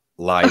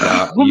light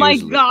up. Oh my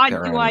God,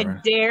 do I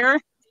dare?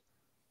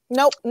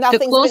 Nope,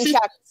 nothing's been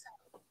checked.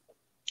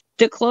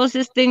 The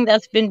closest thing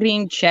that's been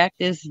being checked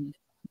is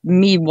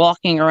me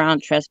walking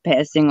around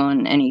trespassing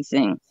on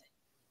anything.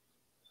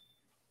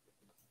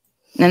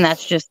 And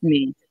that's just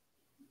me.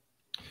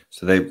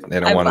 So they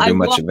don't want to do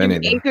much of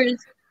anything.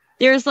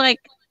 There's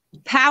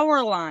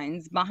power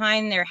lines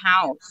behind their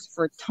house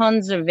for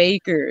tons of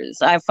acres.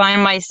 I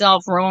find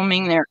myself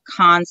roaming there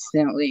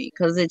constantly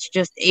because it's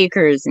just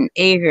acres and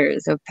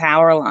acres of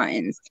power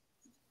lines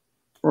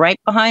right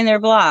behind their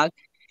block.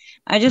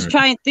 I just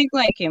try and think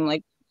like him,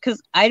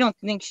 because I don't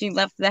think she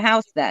left the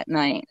house that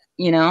night.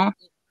 I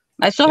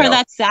saw her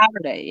that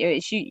Saturday.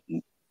 She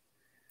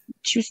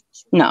shouldn't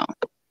have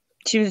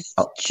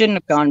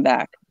gone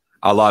back.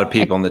 A lot of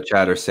people in the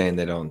chat are saying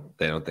they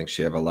don't think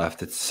she ever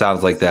left. It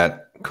sounds like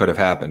that could have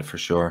happened for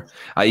sure.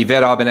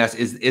 Yvette Aubin asks,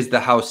 is the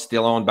house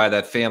still owned by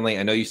that family?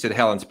 I know you said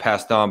Helen's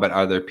passed on, but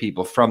are there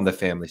people from the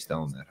family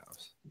still in that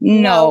house?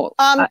 No.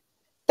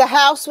 The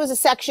house was a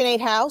Section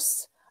 8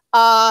 house.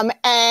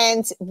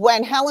 And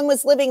when Helen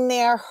was living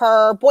there,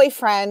 her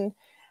boyfriend,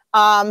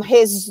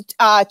 his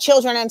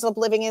children ended up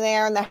living in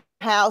there, and the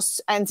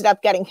house ended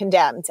up getting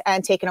condemned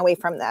and taken away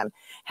from them.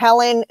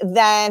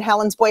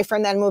 Helen's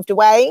boyfriend then moved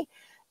away.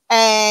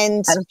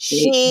 And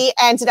she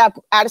ended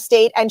up out of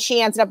state, and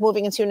she ended up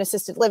moving into an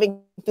assisted living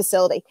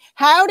facility.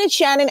 How did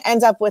Shannon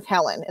end up with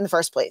Helen in the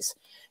first place?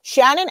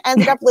 Shannon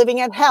ended up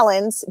living at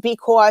Helen's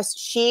because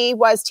she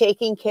was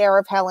taking care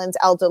of Helen's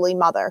elderly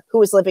mother, who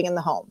was living in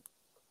the home.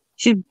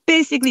 She's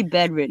basically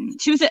bedridden.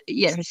 She was,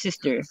 her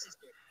sister.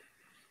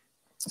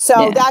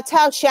 So that's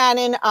how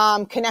Shannon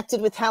connected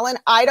with Helen.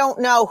 I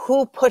don't know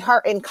who put her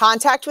in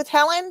contact with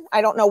Helen.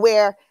 I don't know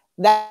where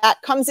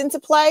that comes into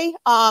play.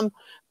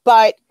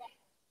 but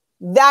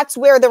that's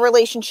where the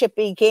relationship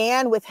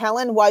began with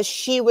Helen, was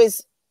she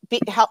was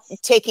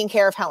taking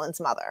care of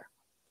Helen's mother.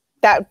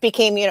 That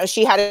became, you know,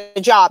 she had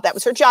a job. That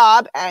was her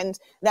job. And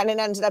then it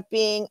ended up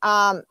being,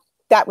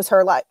 that was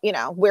her, you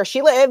know, where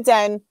she lived.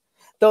 And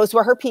those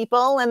were her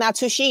people. And that's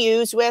who she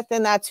used with.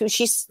 And that's who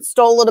she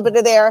stole a little bit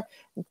of their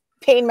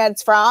pain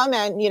meds from.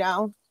 And, you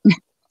know.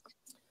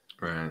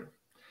 Right.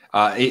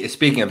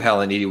 Speaking of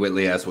Helen, Edie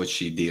Whitley asked, what's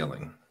she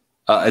dealing?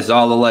 It's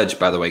all alleged,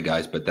 by the way,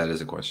 guys, but that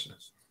is a question.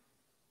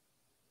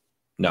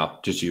 No,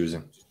 just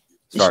using.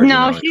 Sorry,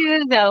 no, she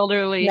is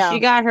elderly. No. She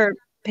got her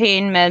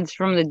pain meds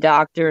from the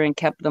doctor and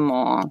kept them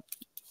all.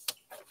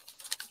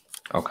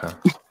 Okay.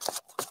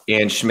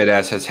 And Schmidt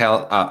asks,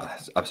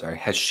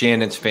 has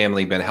Shannon's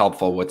family been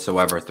helpful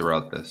whatsoever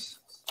throughout this?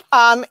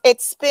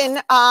 It's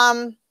been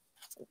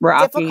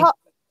rocky. Difficult.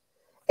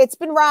 It's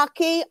been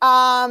rocky.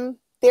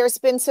 There's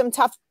been some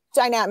tough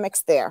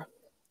dynamics there.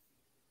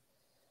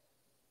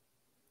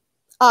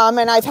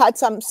 And I've had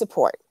some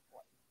support.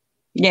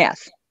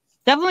 Yes,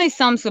 definitely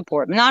some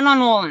support, but not on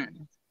all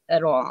ends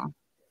at all.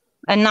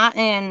 And not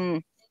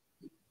in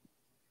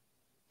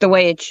the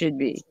way it should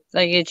be.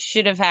 Like, it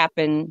should have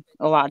happened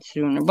a lot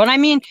sooner. But I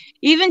mean,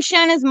 even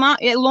Shannon's mom,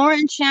 Laura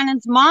and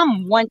Shannon's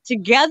mom went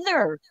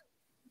together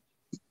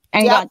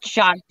and got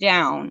shot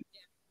down.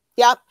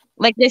 Yep.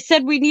 Like they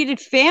said, we needed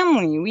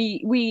family.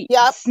 We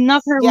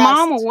snuck her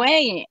mom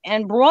away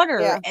and brought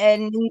her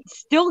and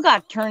still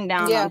got turned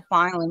down on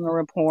filing a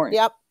report.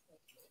 Yep.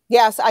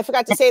 Yes, I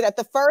forgot to say that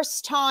the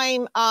first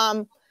time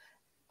I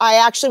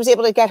actually was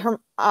able to get her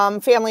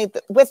family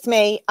with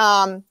me,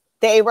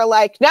 they were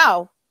like,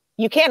 no,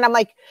 you can't. I'm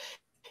like,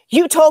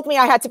 you told me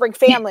I had to bring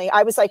family.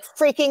 I was like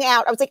freaking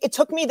out. I was like, it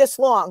took me this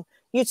long.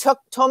 You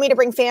told me to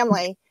bring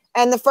family.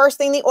 And the first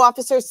thing the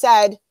officer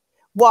said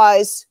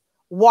was,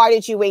 why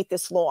did you wait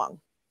this long?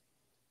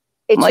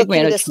 It took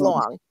me this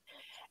long.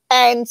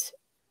 And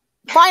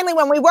finally,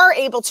 when we were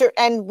able to,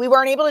 and we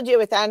weren't able to do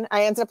it then,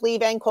 I ended up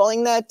leaving,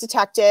 calling the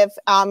detective,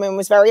 and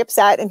was very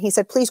upset. And he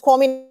said, please call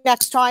me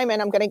next time,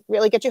 and I'm going to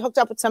really get you hooked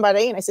up with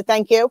somebody. And I said,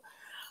 thank you.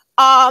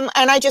 And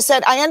I just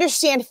said, I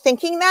understand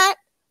thinking that,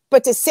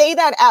 but to say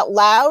that out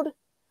loud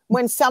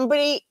when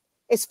somebody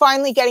is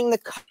finally getting the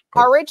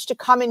courage to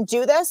come and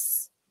do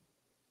this,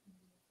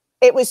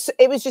 it was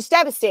just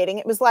devastating.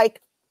 It was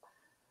like,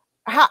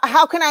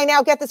 how can I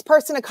now get this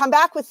person to come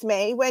back with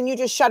me when you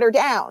just shut her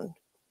down?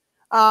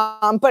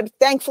 But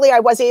thankfully I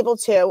was able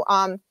to,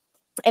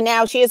 and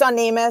now she is on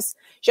NamUs.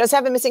 She does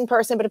have a missing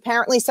person, but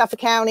apparently Suffolk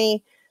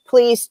County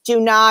police do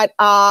not,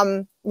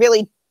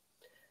 really,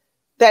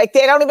 they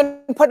don't even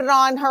put it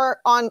on her,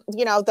 on,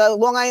 you know, the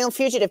Long Island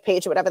fugitive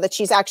page or whatever, that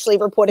she's actually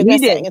reported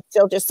missing. It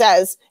still just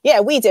says, yeah,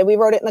 we did. We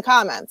wrote it in the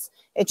comments.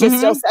 It just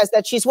still says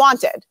that she's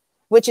wanted,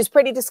 which is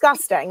pretty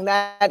disgusting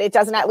that it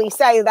doesn't at least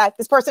say that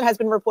this person has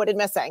been reported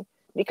missing.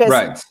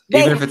 Because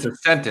even if it's a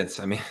sentence,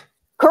 I mean.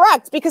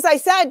 Correct. Because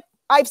I've said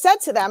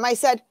to them, I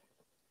said,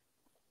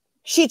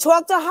 she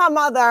talked to her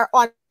mother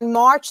on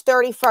March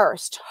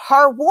 31st.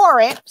 Her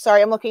warrant,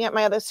 sorry, I'm looking at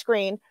my other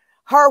screen.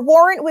 Her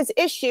warrant was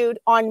issued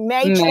on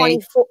May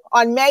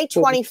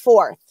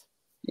 24th.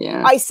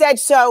 Yeah. I said,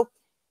 so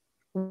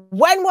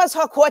when was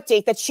her court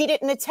date that she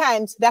didn't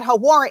attend that her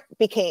warrant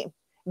became?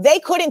 They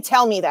couldn't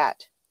tell me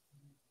that.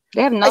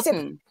 They have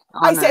nothing.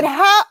 I said,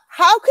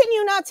 how can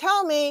you not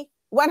tell me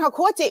when her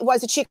court date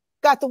was that she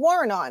got the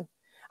warrant on?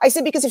 I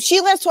said, because if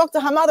she last talked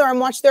to her mother on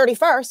March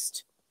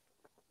 31st,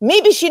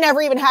 maybe she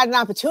never even had an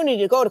opportunity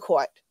to go to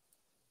court.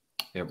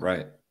 Yeah,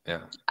 right.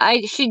 Yeah.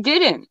 She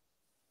didn't.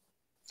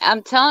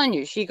 I'm telling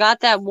you, she got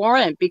that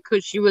warrant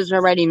because she was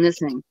already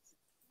missing.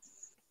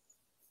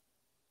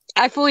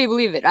 I fully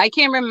believe it. I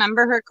can't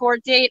remember her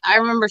court date. I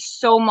remember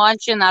so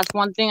much, and that's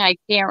one thing I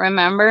can't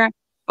remember.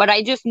 But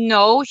I just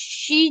know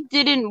she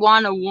didn't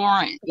want a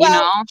warrant, you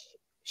know?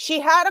 She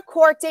had a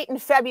court date in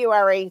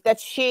February that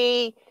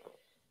she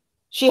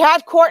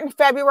had court in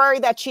February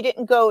that she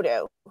didn't go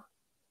to.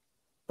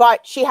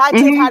 But she had to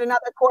have had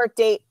another court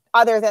date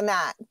other than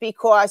that,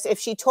 because if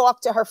she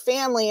talked to her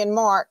family in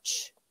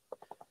March,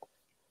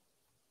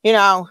 you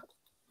know,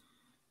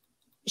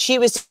 she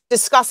was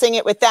discussing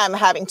it with them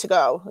having to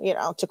go, you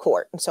know, to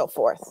court and so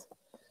forth.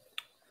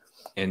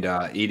 And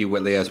Edie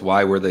Whitley asked,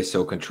 why were they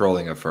so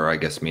controlling of her? I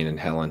guess meaning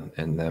Helen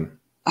and them.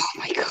 Oh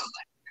my God.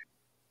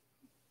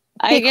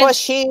 Because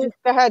she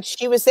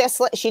was there,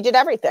 she did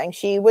everything.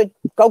 She would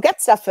go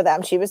get stuff for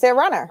them. She was their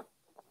runner.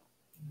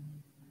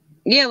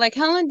 Yeah, like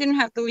Helen didn't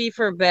have to leave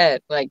her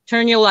bed. Like,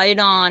 turn your light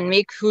on,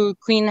 make food,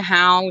 clean the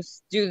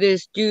house, do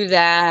this, do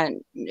that.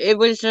 It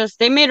was just,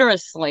 they made her a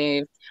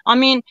slave. I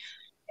mean,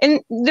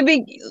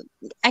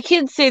 I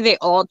can't say they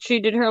all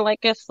treated her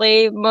like a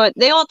slave, but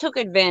they all took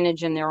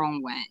advantage in their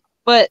own way.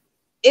 But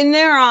in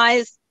their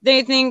eyes,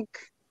 they think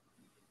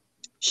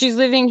she's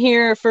living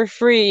here for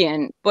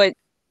free, but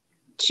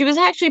she was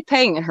actually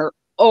paying it her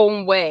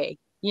own way.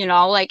 You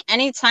know, like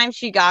anytime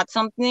she got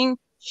something,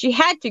 she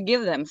had to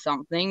give them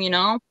something, you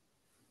know?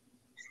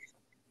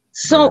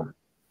 So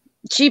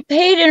she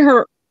paid in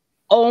her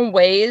own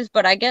ways,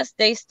 but I guess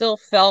they still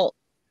felt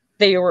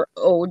they were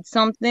owed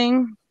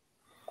something.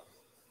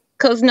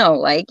 Because no,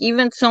 like,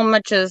 even so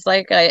much as,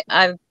 like,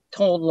 I've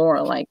told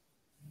Laura, like,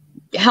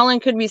 Helen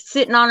could be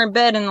sitting on her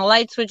bed and the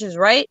light switch is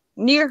right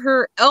near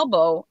her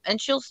elbow, and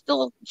she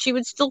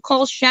would still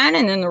call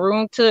Shannon in the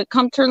room to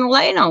come turn the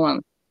light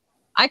on.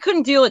 I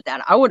couldn't deal with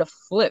that. I would have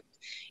flipped.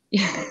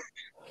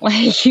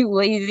 Like, you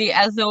lazy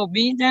SOB,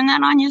 turn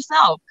that on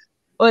yourself.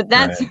 But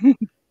that's Right.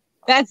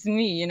 that's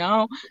me, you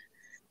know.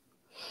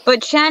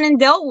 But Shannon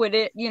dealt with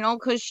it, you know,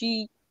 because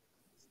she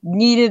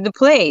needed the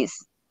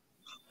place.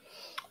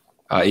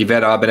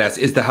 Yvette Aubin asks,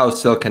 is the house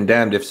still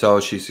condemned? If so,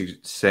 she's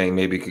saying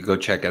maybe you could go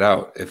check it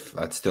out if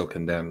it's still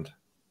condemned.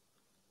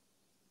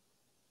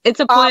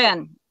 It's a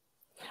plan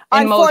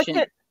in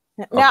motion.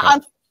 Now,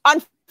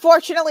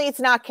 unfortunately, it's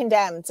not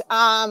condemned.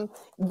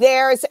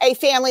 There's a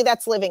family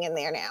that's living in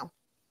there now.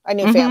 A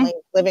new family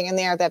living in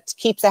there that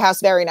keeps the house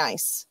very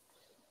nice.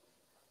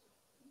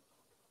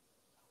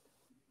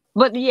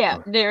 But yeah,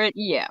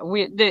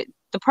 the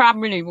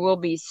property will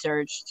be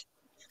searched.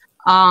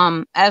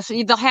 As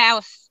the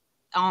house,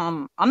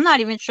 I'm not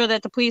even sure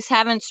that the police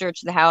haven't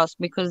searched the house,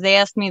 because they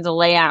asked me the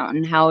layout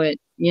and how it,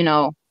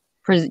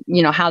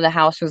 how the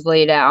house was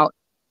laid out.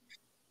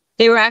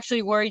 They were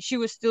actually worried she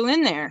was still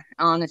in there,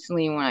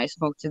 honestly, when I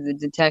spoke to the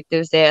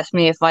detectives. They asked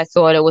me if I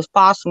thought it was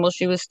possible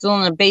she was still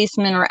in the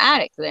basement or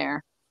attic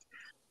there.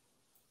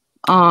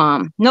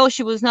 No,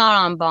 she was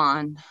not on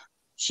bond.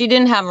 She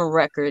didn't have a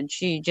record.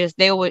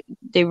 They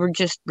were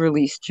just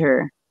released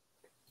her.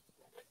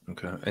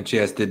 Okay. And she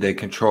asked, did they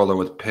control her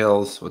with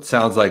pills? Well, it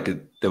sounds like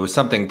there was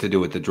something to do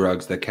with the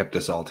drugs that kept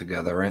us all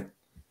together, right?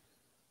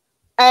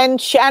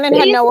 And Shannon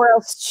had nowhere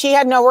else. She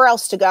had nowhere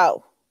else to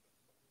go.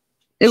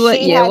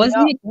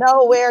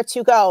 Nowhere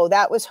to go.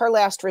 That was her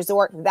last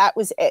resort. That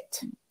was it.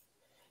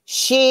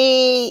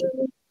 She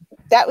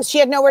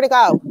had nowhere to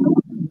go.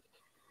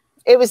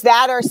 It was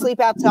that or sleep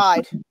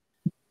outside.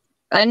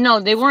 I know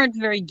they weren't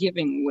very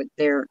giving with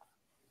their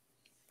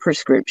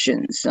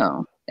prescriptions,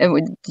 so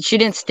she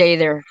didn't stay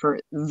there for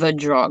the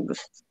drugs.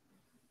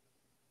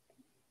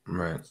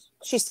 Right.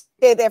 She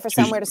stayed there for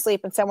somewhere to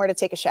sleep and somewhere to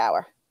take a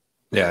shower.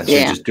 Yeah,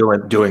 she's just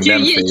doing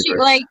them favors.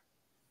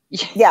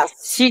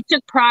 Yes. She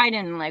took pride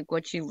in like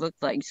what she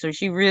looked like. So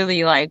she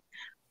really, like,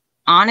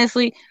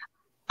 honestly,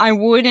 I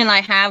would and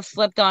I have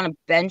slept on a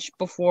bench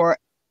before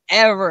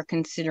ever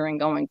considering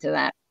going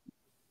to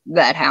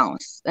that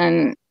house.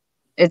 And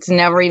it's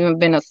never even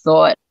been a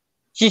thought.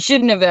 She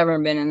shouldn't have ever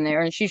been in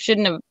there, and she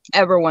shouldn't have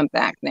ever went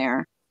back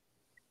there.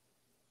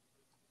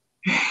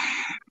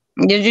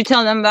 Did you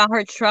tell them about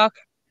her truck?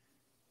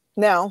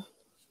 No.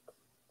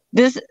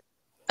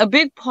 A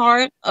big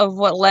part of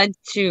what led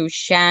to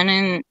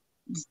Shannon's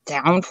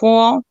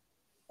downfall,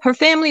 her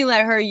family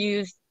let her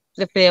use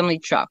the family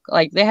truck.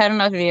 Like, they had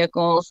enough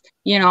vehicles,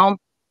 it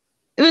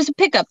was a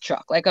pickup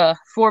truck, like a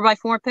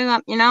 4x4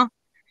 pickup,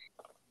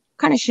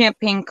 kind of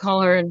champagne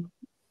colored.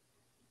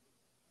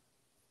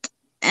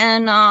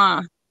 And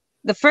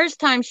the first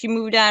time she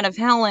moved out of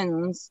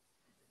Helen's,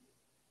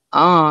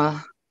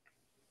 her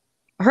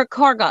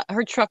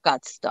truck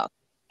got stuck,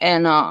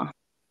 and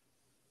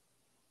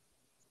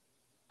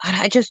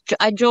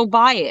I drove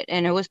by it,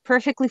 and it was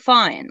perfectly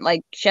fine.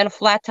 Like, she had a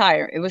flat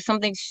tire. It was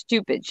something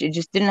stupid. She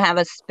just didn't have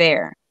a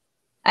spare.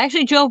 I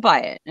actually drove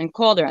by it and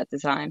called her at the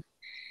time.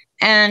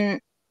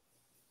 And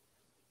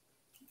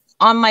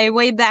on my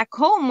way back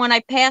home, when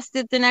I passed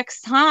it the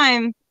next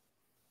time,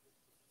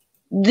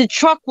 the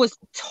truck was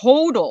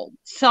totaled.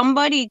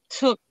 Somebody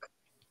took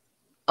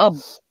a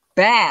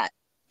bat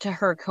to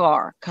her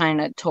car, kind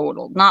of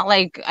totaled. Not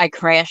like I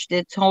crashed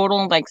it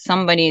totaled, like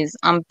somebody's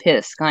I'm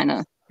pissed kind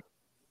of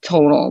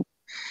totaled.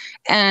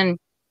 And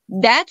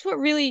that's what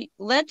really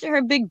led to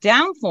her big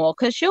downfall,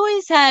 because she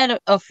always had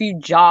a few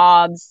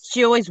jobs.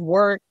 She always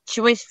worked.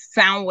 She always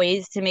found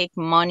ways to make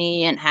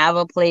money and have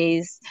a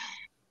place.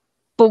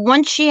 But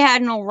once she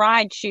had no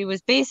ride, she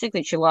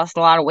lost a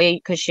lot of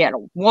weight because she had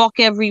to walk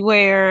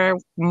everywhere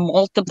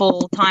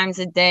multiple times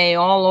a day,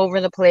 all over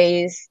the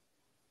place.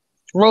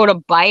 Rode a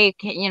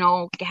bike,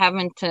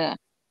 having to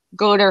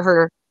go to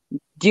her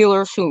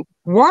dealers who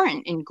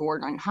weren't in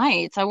Gordon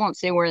Heights. I won't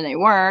say where they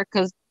were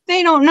because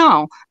they don't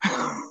know,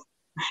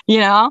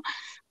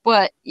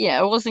 But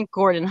yeah, it wasn't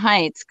Gordon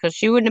Heights, because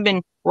she wouldn't have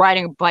been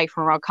riding a bike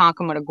from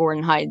Ronkonkoma to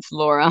Gordon Heights,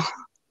 Laura.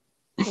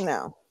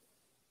 No.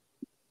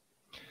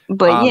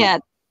 But yeah.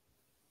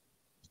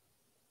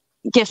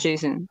 Yes,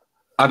 Jason.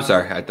 I'm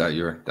sorry. I thought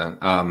you were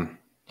done.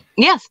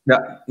 Yes.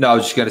 No, I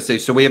was just going to say,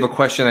 so we have a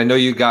question. I know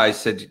you guys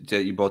said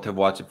that you both have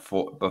watched it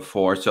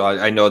before. So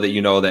I know that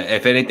that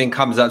if anything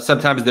comes up,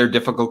 sometimes they're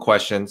difficult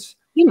questions.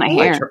 My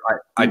hair.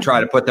 I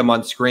try to put them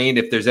on screen.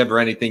 If there's ever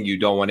anything you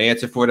don't want to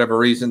answer for whatever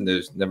reason,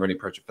 there's never any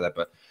pressure for that.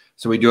 But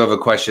so we do have a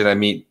question. I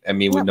mean,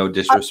 with no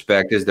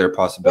disrespect, is there a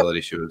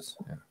possibility she was?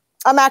 Yeah.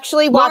 I'm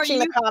actually watching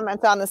the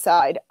comments on the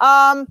side.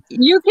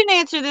 You can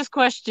answer this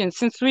question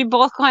since we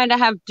both kind of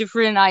have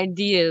different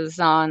ideas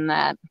on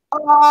that.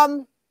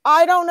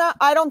 I don't know.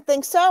 I don't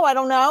think so. I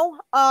don't know.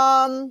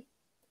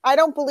 I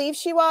don't believe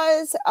she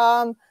was.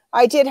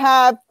 I did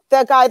have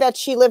the guy that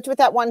she lived with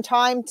at one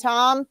time,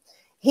 Tom.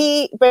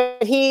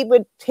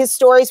 his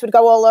stories would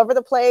go all over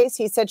the place.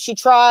 He said she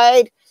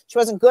tried, she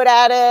wasn't good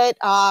at it.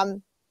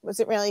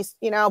 Wasn't really,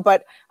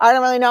 but I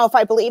don't really know if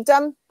I believed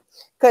him,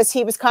 because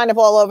he was kind of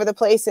all over the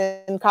place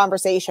in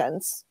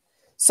conversations.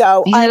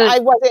 So I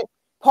wasn't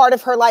part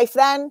of her life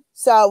then.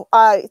 So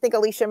I think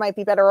Alycia might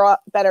be better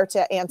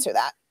to answer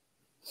that.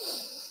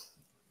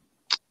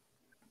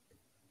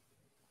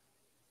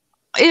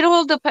 It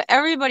all depends.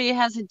 Everybody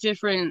has a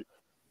different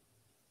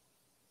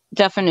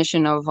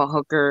definition of a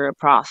hooker, a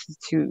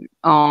prostitute.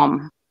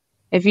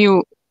 If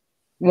you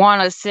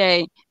want to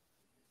say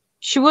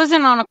she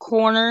wasn't on a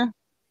corner,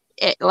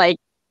 like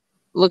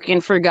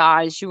looking for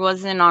guys, she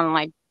wasn't on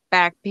like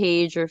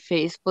Backpage or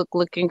Facebook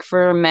looking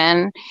for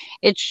men.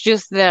 It's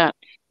just that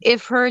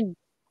if her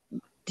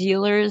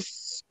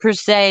dealers per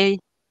se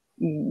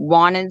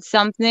wanted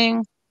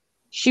something,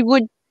 she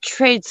would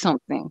trade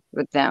something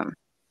with them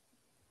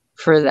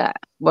for that.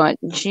 But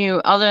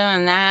other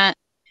than that,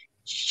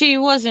 she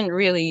wasn't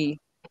really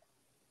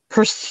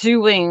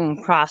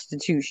pursuing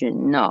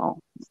prostitution. No,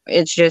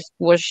 it's just,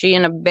 was she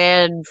in a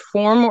bad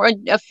form or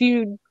a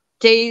few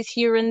days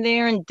here and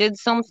there and did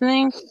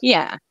something?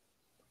 Yeah.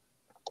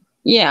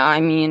 I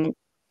mean,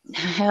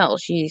 hell,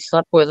 she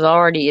slept with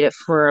Artie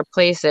for a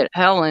place at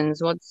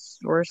Helen's. What's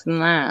worse than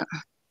that?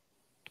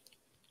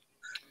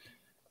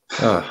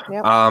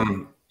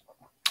 Yep.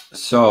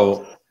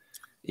 So,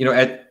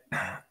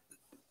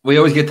 we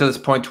always get to this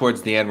point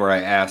towards the end where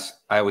I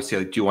always say,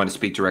 like, do you want to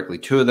speak directly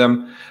to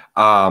them?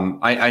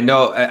 I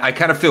know I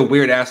kind of feel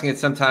weird asking it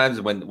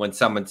sometimes when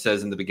someone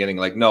says in the beginning,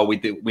 like, no,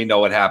 we know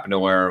what happened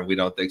to her and we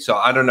don't think so.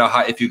 I don't know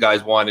if you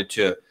guys wanted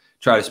to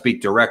try to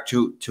speak direct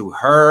to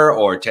her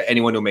or to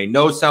anyone who may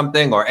know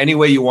something, or any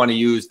way you want to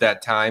use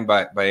that time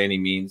by any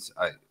means.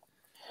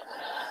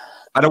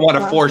 I don't want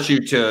to force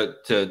you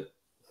to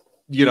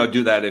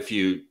do that if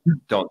you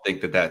don't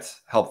think that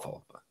that's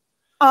helpful.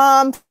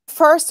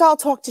 First I'll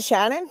talk to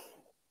Shannon.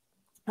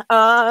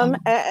 And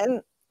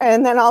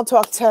then I'll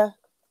talk to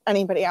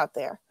anybody out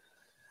there.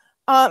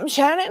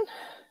 Shannon,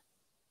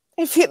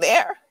 if you're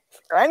there, if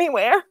you're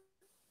anywhere,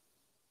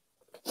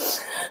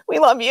 we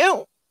love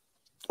you.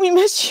 We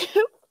miss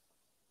you.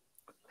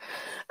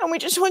 And we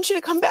just want you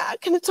to come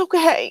back, and it's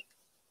okay.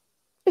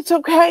 It's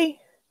okay.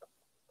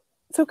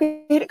 It's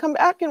okay to come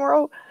back, and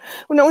no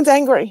one's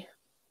angry.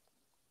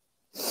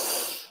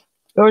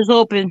 Doors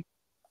open.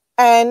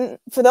 And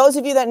for those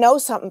of you that know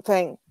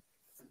something,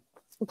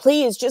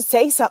 please just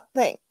say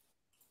something.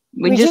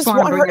 We just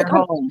want to bring her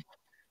home.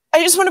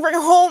 I just want to bring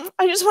her home.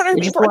 I just want her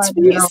to be brought to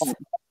peace.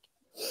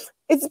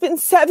 It's been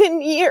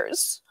 7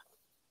 years.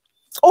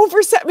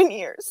 Over 7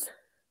 years.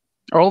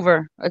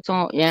 Over. It's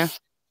all, yeah.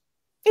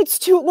 It's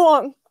too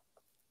long.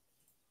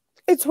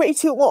 It's way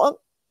too long.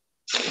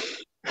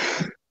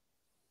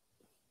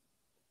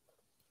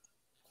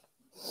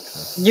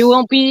 You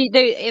won't be,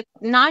 if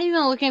not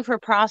even looking for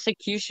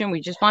prosecution.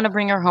 We just want to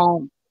bring her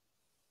home.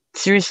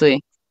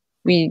 Seriously.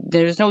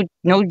 There's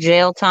no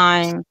jail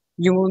time.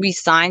 You will be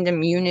signed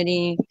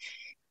immunity.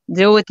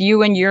 Deal with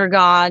you and your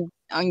God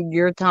on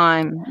your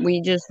time.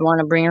 We just want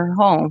to bring her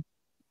home.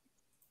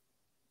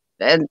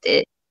 And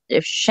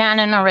if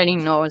Shannon already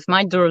knows,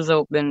 my door's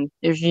open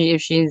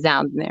if she's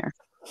out there.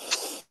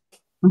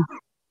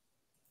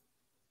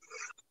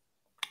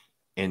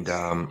 And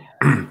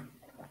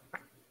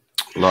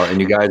Laura,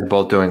 and you guys are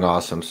both doing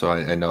awesome. So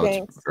I know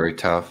Thanks. It's very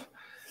tough.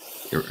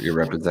 You're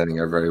representing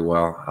her very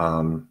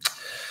well.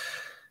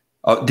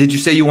 Did you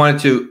say you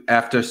wanted to,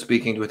 after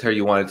speaking with her,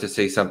 you wanted to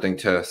say something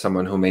to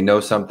someone who may know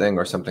something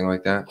or something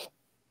like that?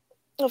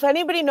 If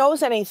anybody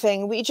knows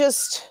anything,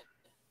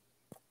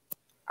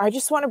 I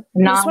just want to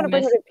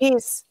bring her to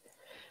peace.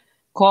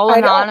 Call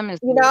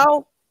anonymously.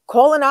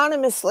 Call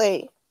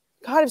anonymously.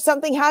 God, if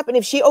something happened,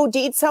 if she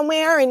OD'd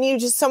somewhere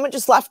and someone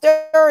just left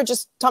her or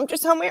just dumped her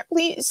somewhere,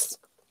 please.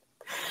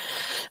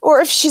 Or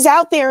if she's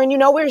out there and you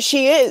know where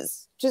she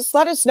is, just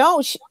let us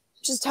know.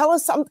 Just tell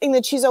us something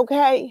that she's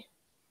okay.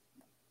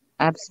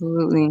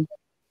 Absolutely.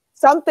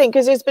 Something,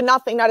 because there's been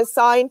nothing, not a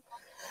sign,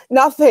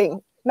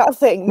 nothing. No,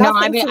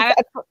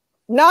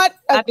 not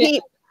a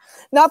peep,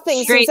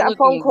 nothing since that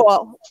phone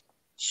call.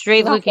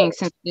 Straight looking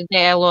since the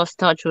day I lost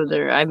touch with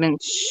her. I've been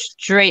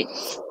straight,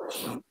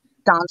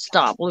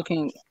 non-stop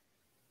looking.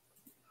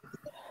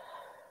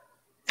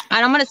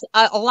 And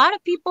a lot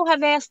of people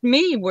have asked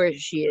me where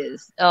she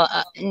is.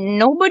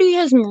 Nobody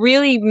has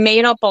really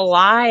made up a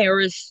lie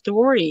or a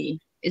story.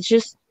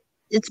 It's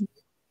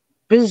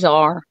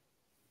bizarre.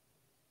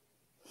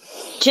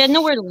 She had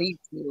nowhere to leave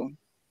to.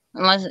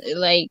 Unless,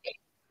 like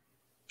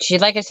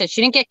I said,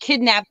 she didn't get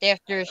kidnapped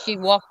after she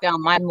walked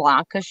down my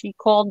block because she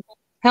called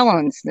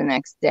Helen's the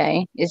next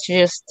day. It's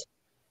just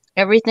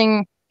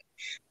everything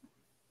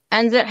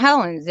ends at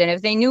Helen's, and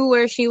if they knew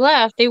where she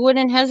left, they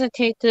wouldn't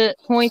hesitate to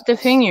point the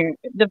finger.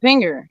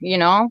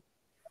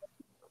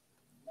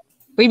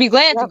 We'd be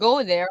glad to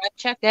go there. I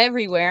checked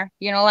everywhere.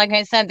 Like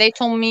I said, they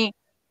told me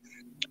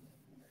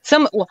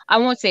I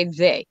won't say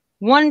they.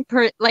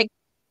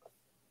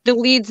 The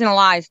leads and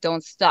lies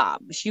don't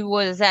stop. She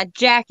was at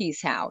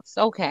Jackie's house.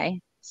 Okay.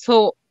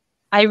 So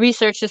I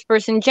researched this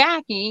person,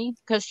 Jackie,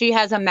 because she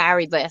has a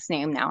married last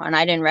name now, and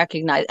I didn't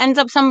recognize. Ends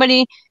up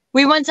somebody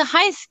we went to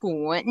high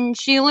school with, and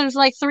she lives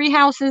like 3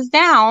 houses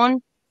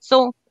down.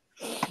 So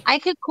I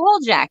could call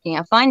Jackie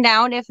and find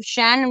out if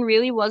Shannon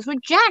really was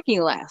with Jackie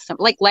last summer.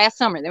 Like last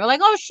summer, they were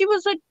like, "Oh, she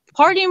was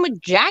partying with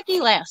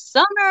Jackie last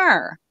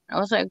summer." I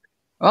was like,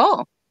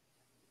 "Oh."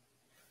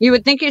 You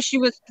would think if she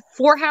was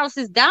 4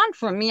 houses down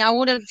from me, I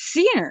would have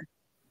seen her.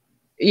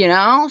 You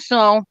know?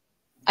 So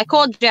I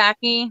called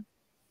Jackie.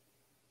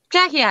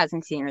 Jackie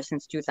hasn't seen her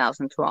since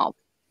 2012.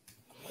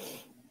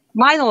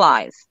 Why the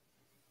lies?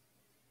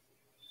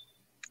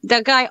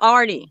 That guy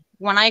Artie,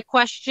 when I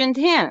questioned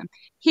him,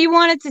 he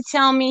wanted to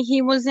tell me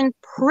he was in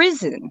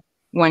prison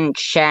when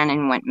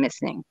Shannon went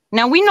missing.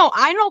 Now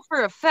I know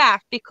for a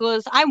fact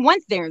because I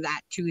went there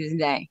that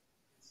Tuesday.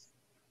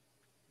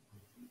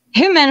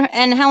 Him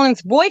and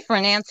Helen's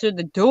boyfriend answered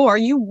the door.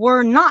 You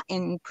were not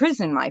in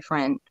prison, my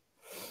friend.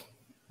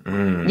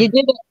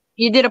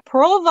 You did a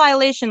parole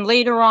violation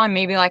later on,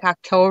 maybe like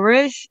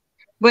October-ish,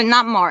 but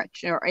not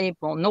March or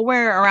April.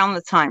 Nowhere around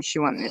the time she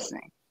went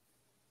missing.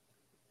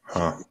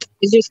 Huh.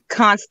 It's just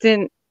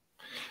constant.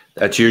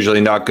 That's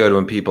usually not good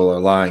when people are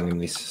lying in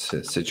these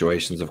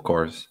situations, of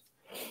course.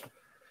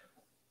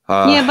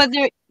 Yeah, but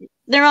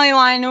they're only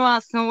lying to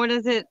us. So what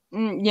is it?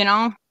 You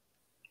know,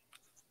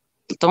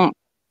 it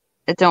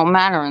don't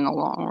matter in the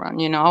long run,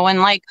 you know. And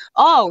like,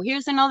 oh,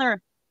 here's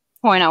another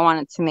point I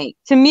wanted to make.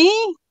 To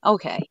me,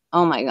 okay.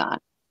 Oh my God.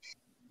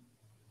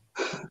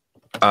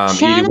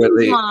 Edie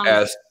Whitley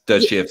asked,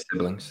 "Does she have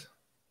siblings?"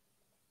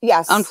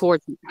 Yes.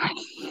 Unfortunately,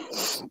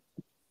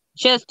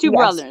 she has 2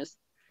 brothers.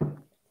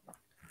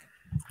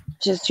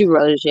 She has 2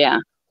 brothers. Yeah.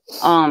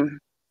 I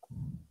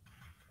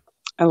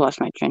lost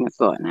my train of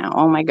thought now.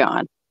 Oh my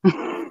God.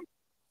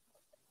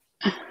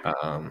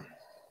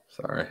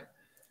 Sorry.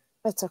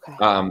 That's okay.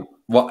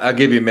 Well, I'll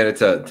give you a minute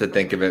to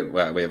think of it.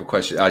 Well, we have a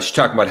question. She's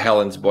talking about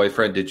Helen's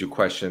boyfriend. Did you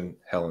question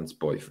Helen's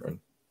boyfriend?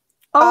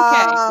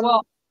 Okay.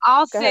 Well,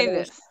 I'll say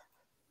this.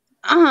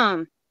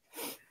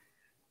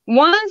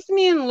 Once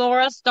me and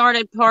Laura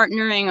started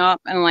partnering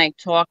up and like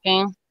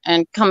talking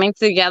and coming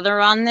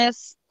together on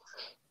this,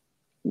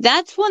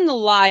 that's when the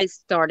lies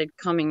started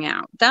coming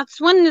out. That's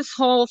when this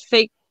whole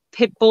fake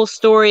Pitbull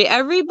story,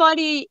 every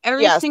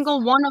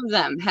single one of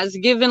them has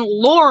given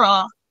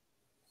Laura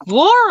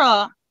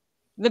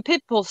the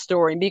Pitbull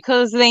story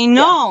because they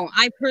know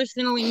I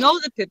personally know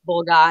the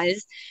Pitbull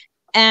guys,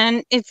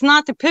 and it's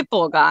not the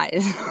Pitbull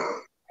guys.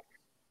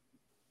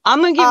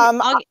 I'm gonna give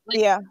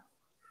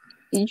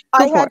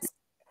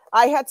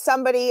I had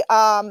somebody,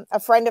 a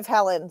friend of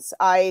Helen's,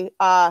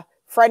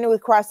 friend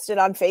requested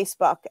on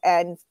Facebook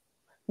and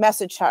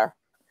messaged her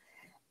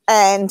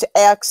and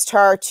asked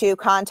her to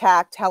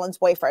contact Helen's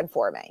boyfriend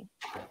for me.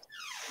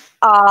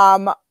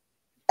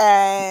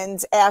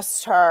 And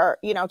asked her,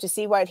 you know, to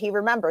see what he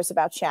remembers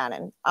about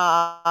Shannon,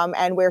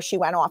 and where she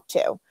went off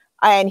to.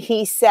 And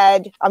he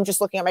said, I'm just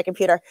looking at my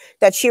computer,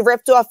 that she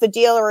ripped off a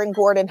dealer in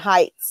Gordon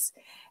Heights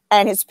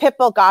and his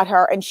Pitbull got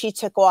her and she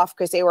took off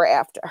because they were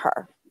after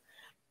her.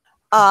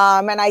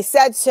 And I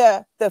said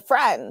to the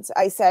friends,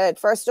 I said,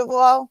 first of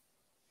all,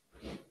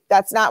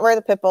 that's not where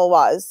the Pitbull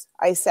was.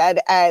 I said,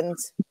 and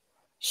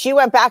she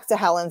went back to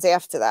Helen's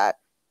after that.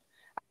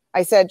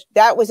 I said,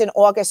 that was in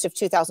August of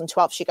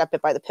 2012. She got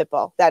bit by the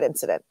Pitbull, that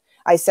incident.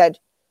 I said,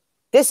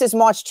 this is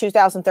March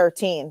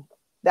 2013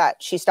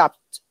 that she stopped.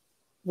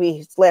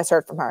 We last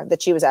heard from her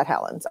that she was at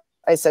Helen's.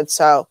 I said,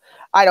 so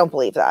I don't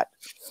believe that.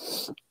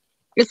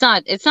 It's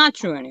not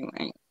true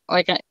anyway.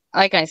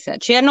 Like I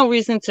said, she had no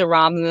reason to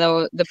rob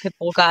the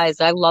Pitbull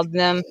guys. I love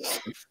them.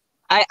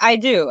 I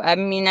do. I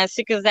mean, as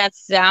sick as that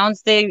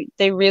sounds, they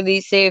really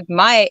saved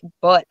my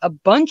butt a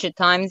bunch of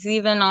times,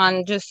 even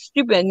on just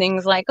stupid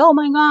things like, oh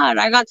my God,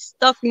 I got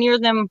stuck near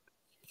them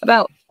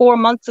about 4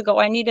 months ago.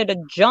 I needed a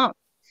jump.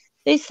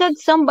 They said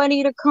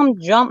somebody to come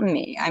jump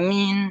me. I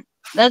mean,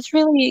 that's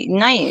really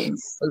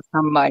nice of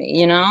somebody,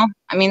 you know?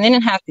 I mean, they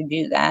didn't have to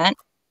do that.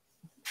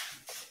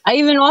 I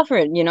even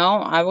offered, you know,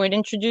 I would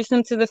introduce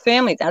them to the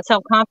family. That's how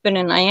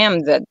confident I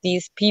am that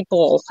these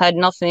people had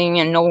nothing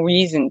and no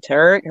reason to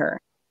hurt her.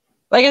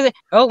 Like I said,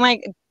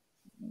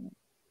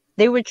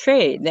 they would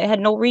trade. They had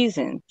no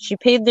reason. She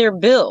paid their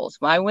bills.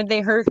 Why would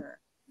they hurt her?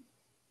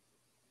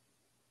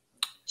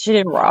 She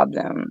didn't rob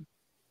them.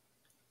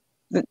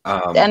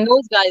 And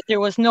those guys, there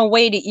was no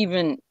way to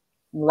even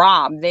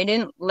rob. They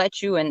didn't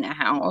let you in the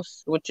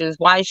house, which is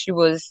why she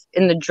was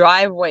in the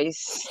driveway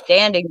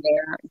standing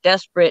there,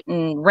 desperate,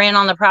 and ran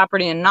on the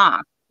property and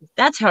knocked.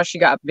 That's how she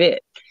got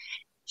bit.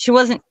 She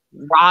wasn't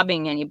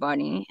robbing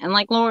anybody. And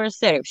like Laura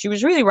said, if she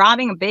was really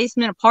robbing a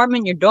basement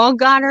apartment, your dog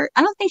got her,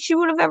 I don't think she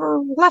would have ever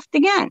left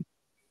again.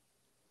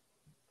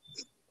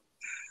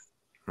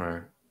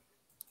 Right.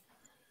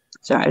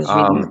 Sorry, I was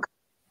reading,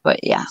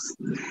 but yes.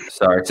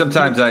 Sorry.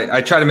 Sometimes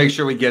I try to make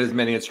sure we get as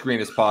many on screen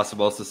as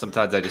possible. So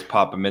sometimes I just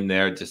pop them in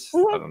there. Just,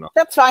 I don't know.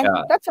 That's fine.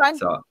 That's fine.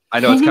 So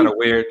I know it's kind of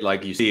weird.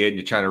 Like you see it and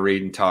you're trying to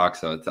read and talk.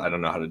 So I don't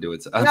know how to do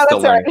it. So I'm still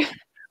learning.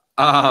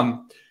 Right.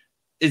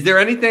 Is there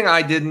anything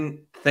I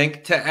didn't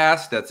think to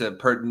ask that's a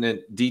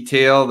pertinent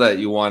detail that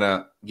you want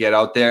to get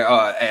out there?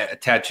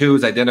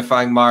 Tattoos,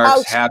 identifying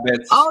marks,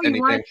 habits, Oh, you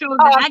anything? want to show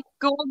that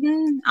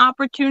golden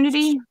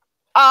opportunity?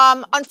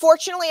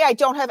 Unfortunately, I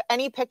don't have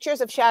any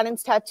pictures of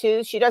Shannon's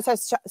tattoos. She does have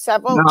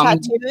several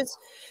tattoos.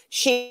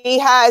 She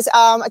has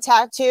a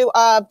tattoo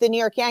of the New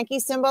York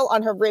Yankees symbol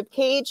on her rib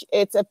cage.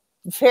 It's a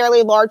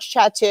fairly large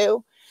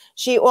tattoo.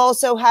 She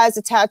also has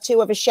a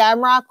tattoo of a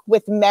shamrock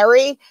with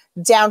Merry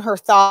down her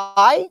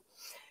thigh.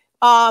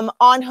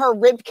 On her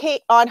rib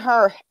cage, on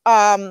her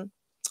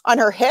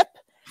hip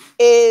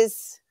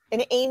is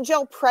an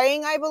angel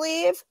praying, I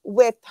believe,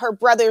 with her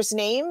brother's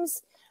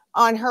names.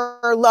 On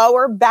her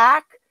lower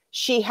back,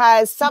 she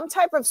has some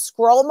type of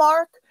scroll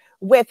mark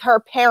with her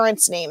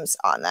parents' names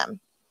on them.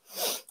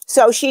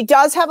 So she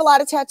does have a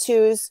lot of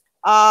tattoos.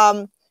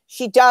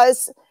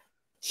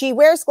 She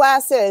wears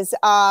glasses.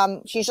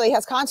 She usually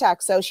has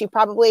contacts. So she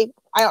probably,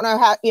 I don't know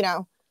how,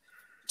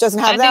 doesn't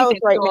have those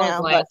right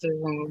now.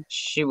 Glasses and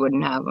she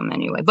wouldn't have them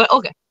anyway, but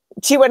okay.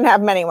 She wouldn't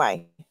have them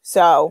anyway.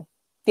 So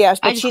yes,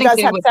 but she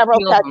does have several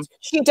tattoos.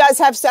 She does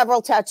have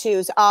several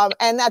tattoos.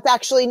 And that's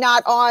actually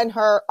not on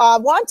her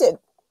wanted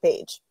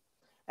page.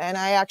 And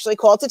I actually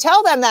called to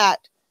tell them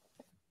that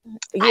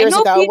years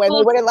ago when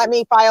they wouldn't let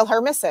me file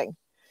her missing.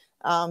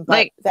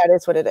 But that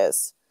is what it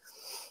is.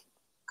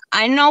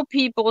 I know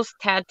people's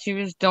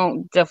tattoos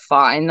don't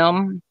define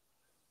them.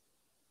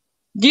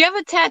 Do you have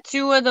a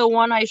tattoo of the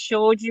one I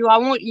showed you?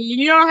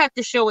 You don't have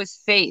to show his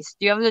face.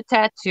 Do you have the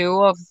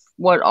tattoo of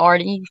what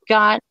Artie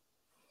got,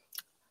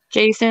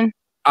 Jason?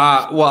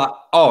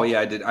 Well, oh yeah,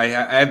 I did. I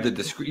have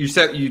the you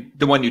said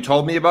the one you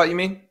told me about, you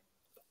mean?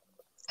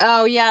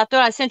 Oh yeah, I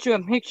thought I sent you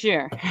a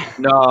picture.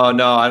 No,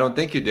 I don't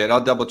think you did.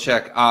 I'll double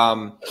check.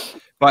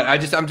 But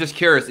I'm just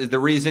curious, is the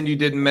reason you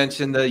didn't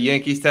mention the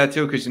Yankees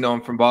tattoo because you know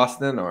I'm from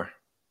Boston, or?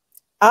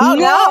 Oh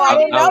no, I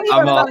didn't know you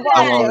were from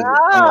Boston.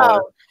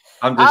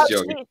 I'm just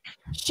joking.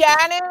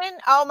 Shannon,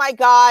 oh my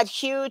God,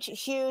 huge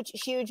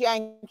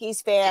Yankees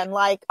fan,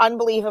 like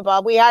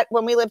unbelievable.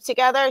 When we lived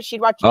together,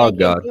 she'd watch Yankees.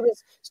 God. He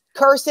was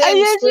cursing,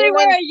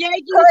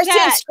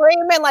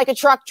 screaming like a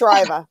truck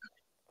driver.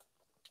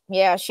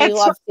 Yeah, she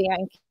loves the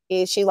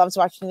Yankees. She loves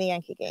watching the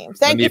Yankee games.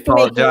 Thank you for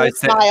making me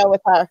smile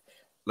with her.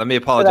 Let me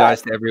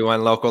apologize to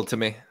everyone local to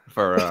me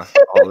for all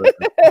this.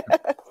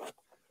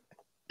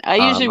 I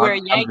usually wear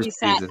a Yankees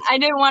hat. I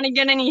didn't want to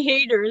get any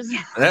haters.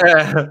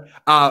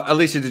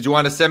 Alycia, did you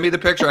want to send me the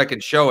picture? I can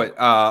show it,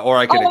 or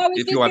I can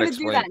if you want to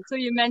explain. Do that until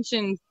you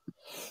mentioned,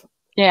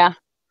 yeah.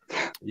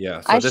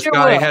 So this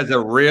guy has a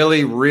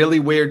really, really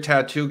weird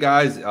tattoo,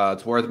 guys.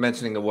 It's worth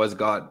mentioning. It was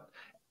got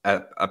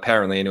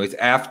apparently, anyways,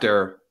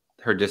 after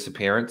her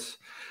disappearance,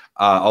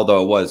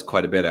 although it was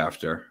quite a bit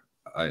after.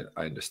 I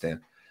understand.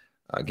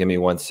 Give me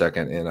 1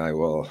 second, and I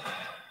will.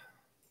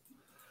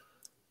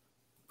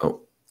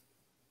 Oh.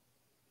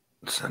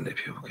 Sunday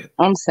people get.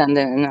 I'm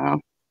sending it now.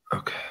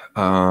 Okay.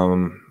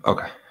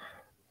 Okay.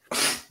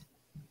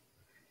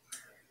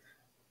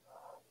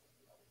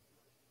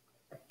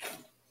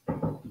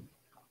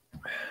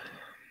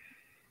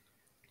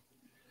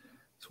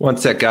 So 1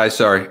 sec, guys.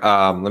 Sorry.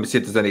 Let me see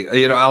if there's any.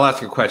 I'll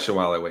ask a question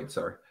while I wait.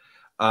 Sorry.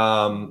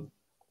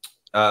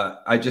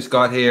 I just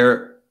got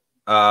here.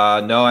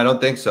 No, I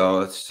don't think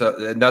so.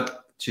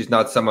 She's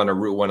not someone on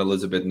Route 1,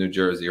 Elizabeth, New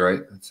Jersey,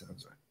 right? That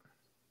sounds right.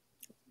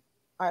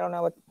 I don't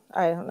know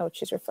what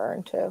she's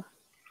referring to.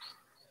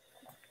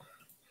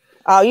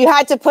 Oh, you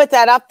had to put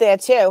that up there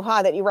too,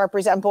 huh? That you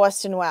represent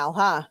Boston well,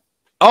 huh?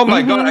 Oh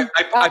my God!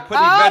 I put.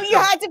 You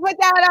had to put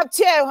that up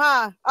too,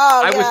 huh?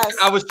 Oh,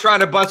 I was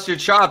trying to bust your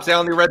chops. I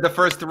only read the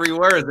first 3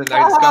 words, and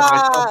I just got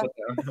myself with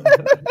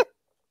them.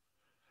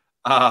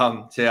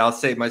 So I'll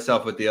save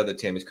myself with the other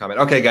Tammy's comment.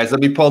 Okay, guys,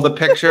 let me pull the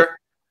picture.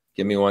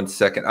 Give me 1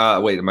 second.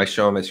 Wait, am I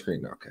showing my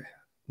screen? Okay,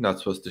 not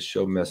supposed to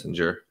show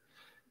Messenger.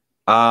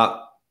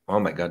 Oh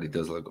my God, he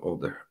does look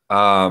older.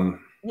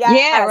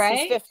 Yeah, right.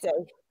 He's 50.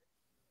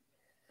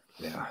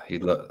 Yeah, he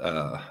look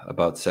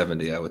about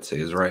 70, I would say,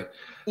 is right.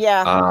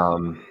 Yeah.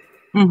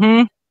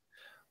 1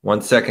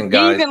 second,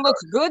 guys. He even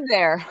looks good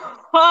there.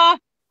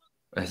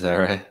 Is that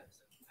right?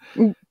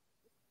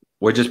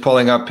 We're just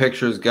pulling up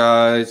pictures,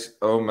 guys.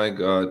 Oh my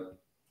God.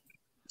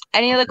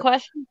 Any other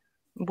questions?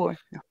 Boy.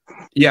 No.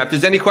 Yeah, if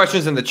there's any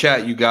questions in the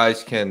chat, you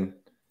guys can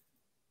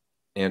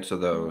answer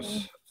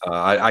those.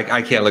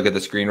 I can't look at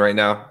the screen right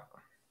now.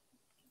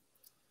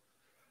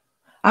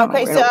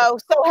 Okay, so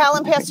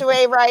Helen passed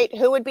away, right?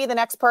 Who would be the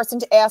next person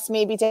to ask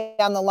maybe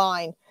down the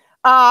line?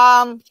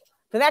 The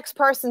next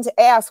person to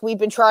ask, we've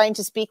been trying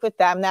to speak with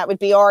them. That would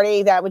be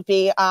Artie. That would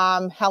be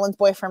Helen's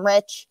boyfriend,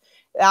 Rich.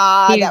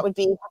 That would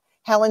be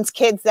Helen's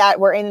kids that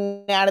were in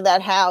and out of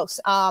that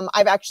house.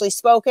 I've actually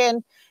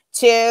spoken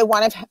to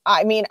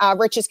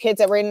Rich's kids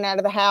that were in and out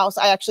of the house.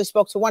 I actually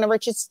spoke to one of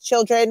Rich's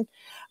children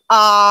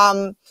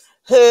who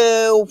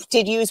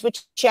did use with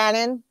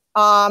Shannon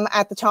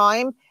at the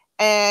time.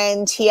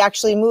 And he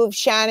actually moved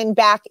Shannon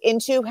back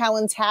into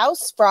Helen's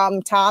house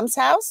from Tom's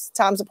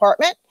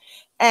apartment.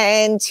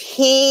 And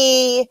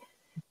he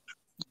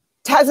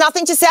has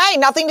nothing to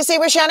say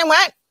where Shannon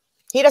went.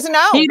 He doesn't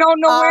know. He don't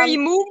know where he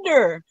moved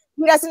her.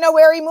 He doesn't know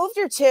where he moved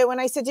her to.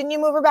 And I said, didn't you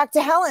move her back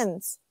to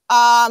Helen's?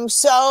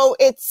 So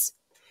it's,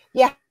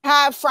 you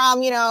have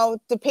from, you know,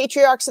 the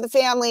patriarchs of the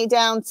family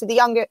down to the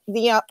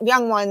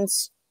young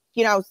ones,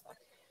 you know,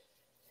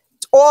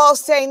 all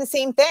saying the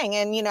same thing.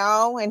 And, you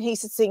know, and he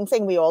said the same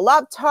thing. We all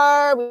loved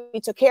her. We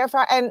took care of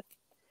her. And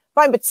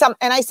fine, but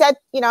and I said,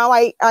 you know,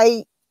 I,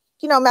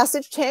 you know,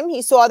 messaged him.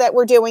 He saw that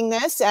we're doing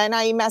this, and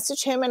I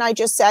messaged him, and I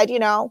just said, you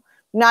know,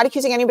 not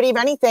accusing anybody of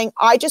anything.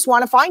 I just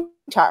want to find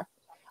her.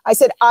 I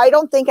said, I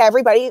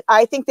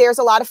think there's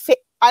a lot of,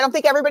 I don't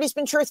think everybody's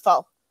been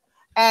truthful.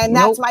 And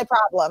that's my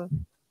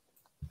problem.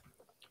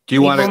 Do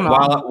you want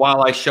to,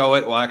 while I show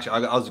it, well,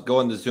 actually, I'll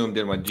go in the zoomed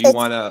in one. Do you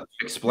want to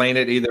explain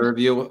it, either of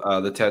you,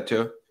 the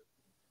tattoo?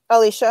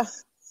 Alycia.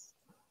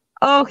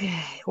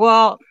 Okay,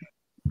 well,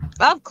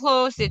 up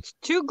close, it's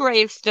 2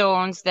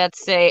 gravestones that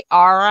say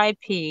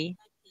R.I.P.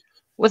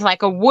 with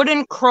like a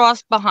wooden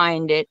cross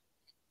behind it,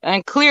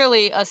 and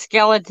clearly a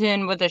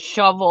skeleton with a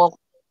shovel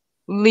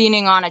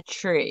leaning on a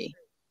tree.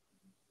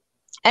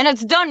 And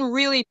it's done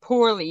really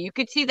poorly. You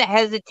could see the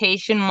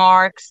hesitation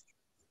marks.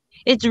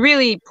 It's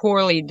really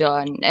poorly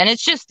done, and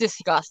it's just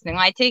disgusting.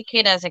 I take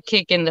it as a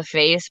kick in the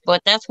face,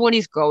 but that's what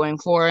he's going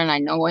for, and I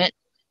know it.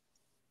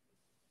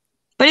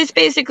 But it's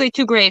basically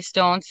 2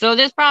 gravestones, so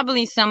there's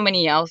probably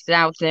somebody else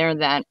out there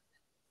that...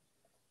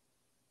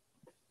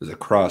 There's a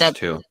cross,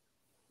 too.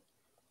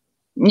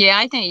 Yeah,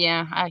 I think,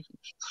 yeah.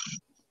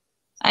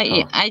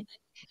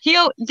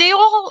 They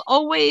all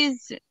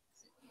always,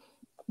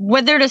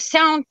 whether to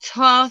sound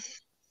tough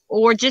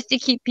or just to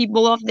keep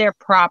people off their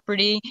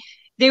property,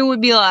 they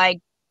would be like,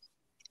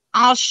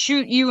 I'll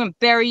shoot you and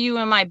bury you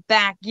in my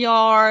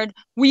backyard.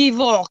 We've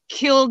all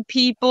killed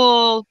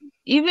people,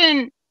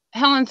 even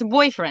Helen's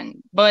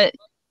boyfriend. But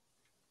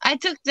I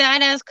took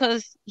that as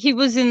because he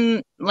was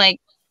in, like,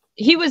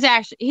 he's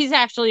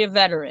actually a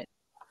veteran.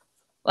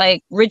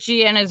 Like,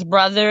 Richie and his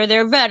brother,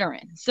 they're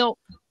veterans. So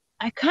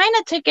I kind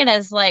of took it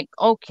as like,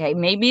 okay,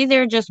 maybe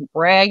they're just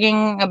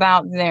bragging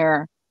about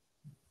their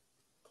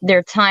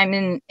time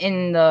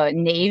in the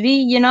Navy,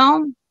 you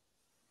know?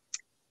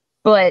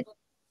 But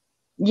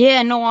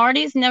yeah, no,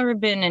 Artie's never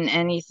been in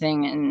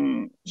anything,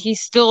 and he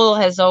still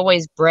has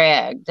always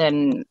bragged,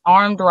 and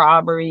armed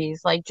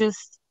robberies, like,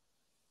 just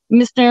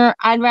Mr.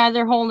 I'd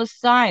rather hold a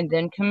sign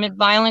than commit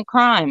violent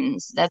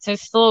crimes. That's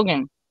his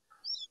slogan.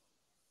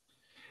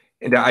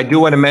 And I do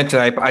want to mention,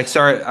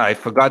 I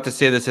forgot to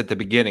say this at the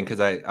beginning,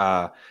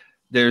 because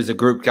there's a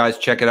group, guys,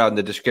 check it out in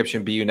the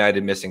description, Be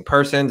United Missing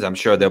Persons. I'm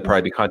sure they'll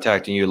probably be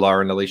contacting you, Laura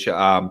and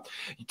Alycia.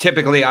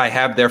 Typically, I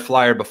have their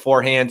flyer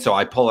beforehand, so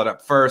I pull it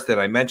up first and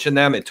I mention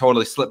them. It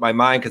totally slipped my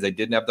mind because I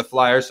didn't have the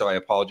flyer, so I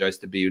apologize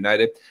to Be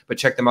United. But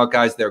check them out,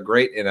 guys. They're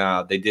great,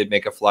 and they did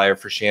make a flyer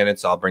for Shannon,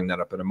 so I'll bring that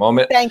up in a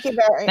moment. Thank you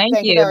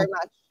thank you very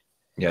much.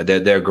 Yeah,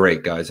 they're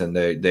great, guys, and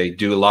they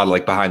do a lot of,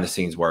 like,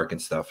 behind-the-scenes work and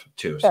stuff,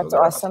 too. That's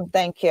awesome.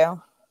 Thank you.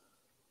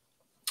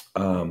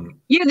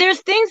 Yeah,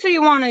 there's things we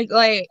want to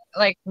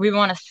like we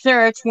want to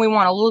search, we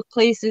want to look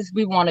places,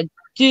 we want to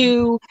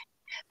do,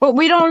 but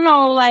we don't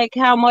know like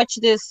how much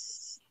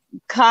this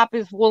cop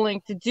is willing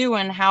to do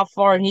and how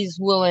far he's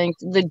willing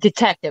the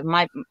detective,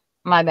 my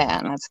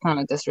bad, that's kind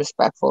of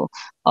disrespectful,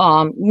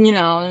 you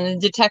know, the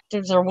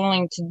detectives are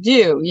willing to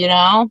do, you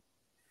know,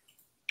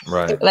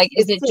 right? Like,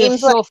 is it just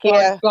so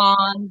far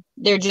gone,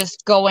 they're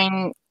just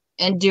going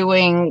and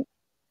doing,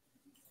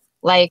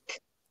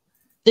 like,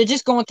 they're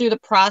just going through the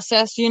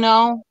process, you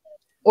know,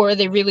 or are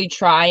they really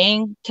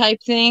trying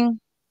type thing?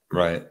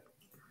 Right.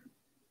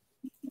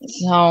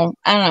 So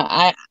I don't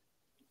know.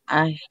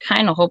 I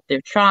kind of hope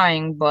they're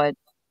trying, but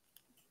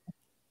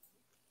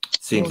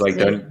seems like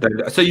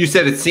they're. So you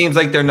said it seems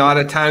like they're not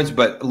at times,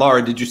 but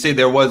Laura, did you say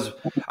there was?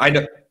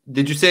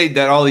 Did you say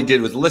that all he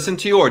did was listen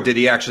to you, or did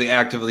he actually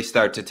actively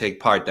start to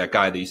take part? That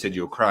guy that you said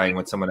you were crying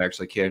when someone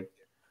actually cared.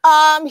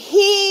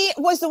 He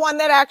was the one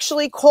that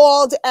actually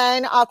called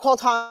and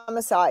called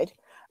homicide.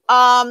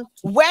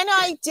 When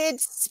I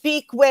did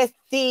speak with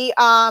the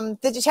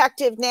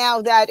detective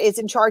now that is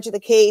in charge of the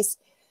case,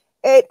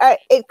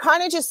 it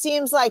kind of just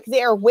seems like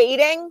they're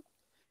waiting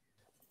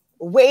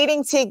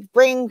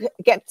to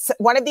get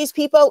one of these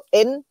people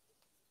in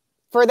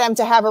for them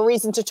to have a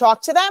reason to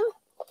talk to them.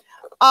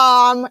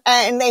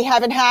 And they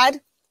haven't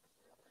had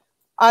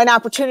an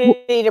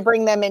opportunity to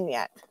bring them in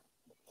yet.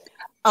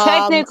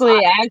 Technically,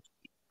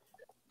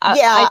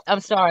 yeah. I'm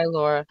sorry,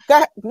 Laura. Go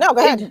ahead. No,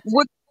 go ahead.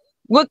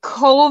 With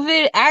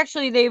COVID,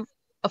 actually,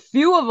 a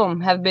few of them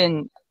have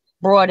been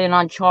brought in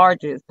on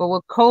charges. But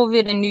with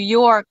COVID in New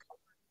York,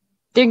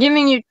 they're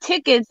giving you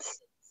tickets.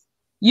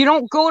 You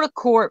don't go to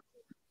court.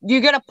 You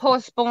get a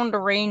postponed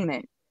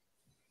arraignment.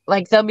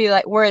 Like, they'll be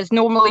like, whereas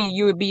normally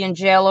you would be in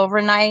jail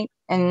overnight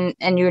and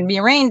you would be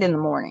arraigned in the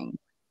morning.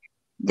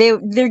 They're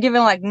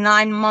giving like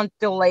 9-month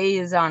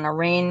delays on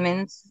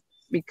arraignments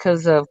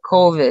because of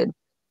COVID.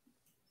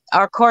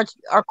 Our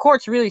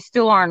courts really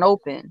still aren't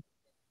open.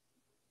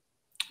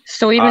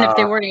 So even if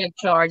they were to get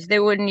charged, they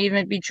wouldn't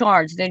even be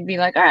charged. They'd be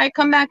like, all right,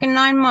 come back in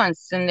 9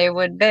 months, and they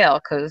would bail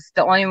because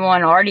the only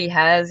one Artie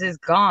has is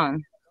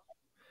gone.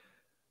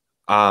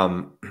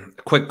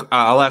 Quick,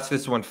 I'll ask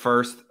this one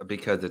first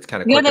because it's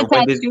kind of You quicker.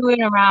 got a tattoo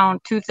in around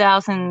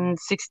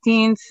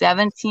 2016,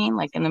 17,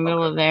 like in the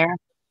middle of there.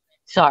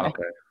 Sorry.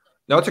 Okay.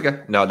 No, it's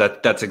okay. No,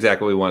 that's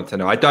exactly what we wanted to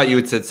know. I thought you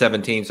had said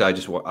 17, so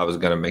I was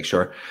going to make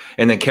sure.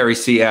 And then Carrie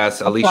C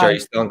asks, Alycia, are you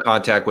still in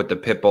contact with the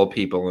Pitbull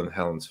people in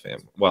Helen's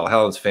family? Well,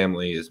 Helen's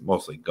family is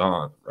mostly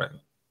gone, right?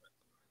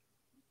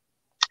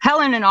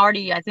 Helen and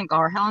Artie, I think,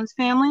 are Helen's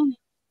family,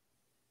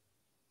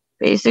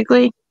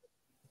 basically.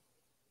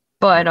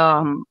 But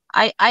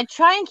I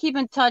try and keep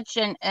in touch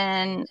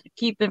and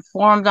keep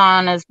informed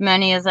on as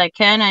many as I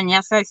can. And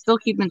yes, I still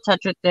keep in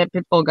touch with the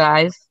Pitbull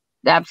guys.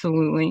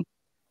 Absolutely.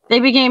 They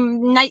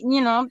became nice,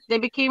 they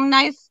became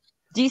nice,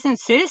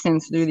 decent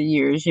citizens through the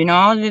years,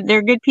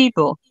 they're good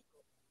people.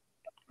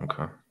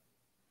 Okay.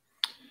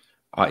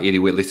 Edie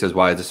Whitley says,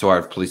 why is it so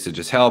hard for police to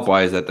just help?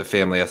 Why is that the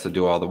family has to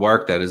do all the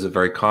work? That is a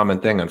very common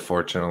thing,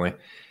 unfortunately.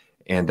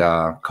 And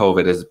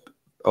COVID is,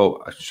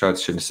 I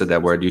shouldn't have said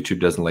that word. YouTube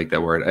doesn't like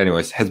that word.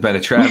 Anyways, has been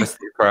a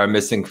travesty for our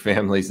missing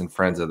families and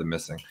friends of the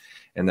missing.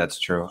 And that's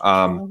true.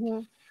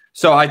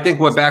 So I think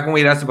back when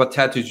we asked about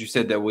tattoos, you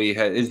said that we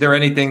had, is there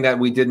anything that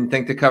we didn't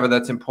think to cover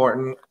that's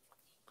important?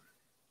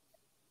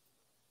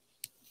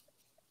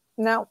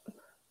 No.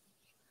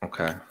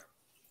 Okay.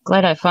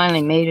 Glad I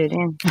finally made it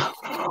in.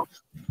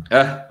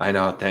 I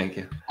know. Thank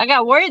you. I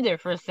got worried there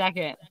for a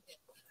second.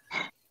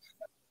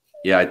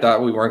 Yeah, I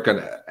thought we weren't going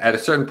to, at a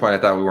certain point, I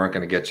thought we weren't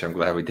going to get you. I'm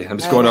glad we did. I'm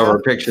just going over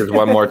pictures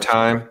one more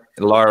time.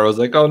 And Laura was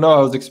like, oh, no,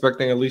 I was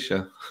expecting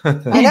Alycia.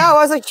 I know. I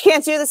was like, you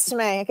can't do this to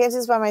me. I can't do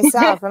this by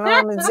myself. I don't know what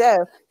I'm going to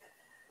do.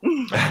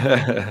 It's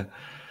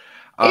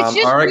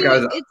just all right,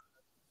 guys.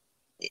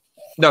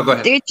 No, go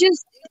ahead. It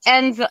just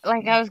ends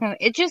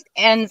it just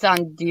ends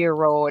on Deer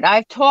Road.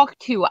 I've talked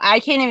to, I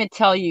can't even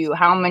tell you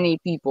how many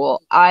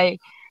people I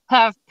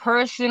have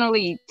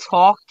personally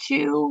talked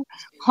to,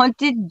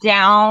 hunted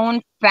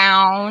down,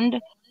 found.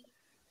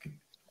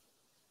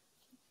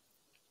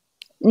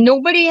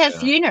 Nobody has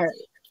seen her.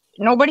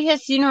 Nobody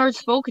has seen her or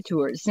spoken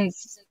to her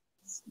since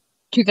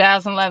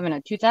 2011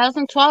 or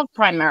 2012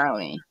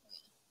 primarily.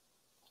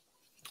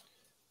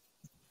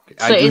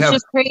 So it's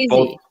just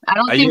crazy. I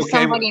don't think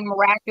somebody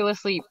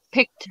miraculously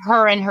picked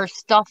her and her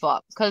stuff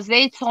up, because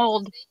they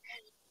told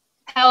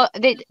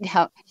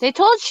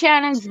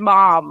Shannon's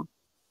mom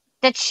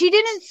that she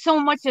didn't so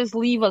much as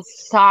leave a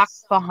sock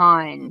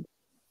behind,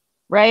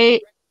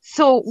 right?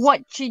 So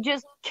what? She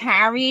just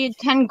carried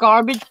 10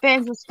 garbage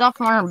bags of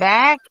stuff on her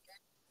back.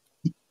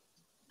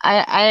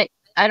 I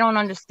don't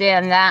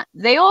understand that.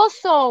 They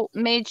also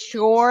made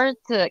sure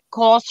to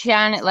call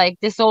Shannon, like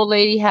this old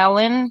lady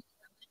Helen.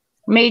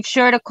 Made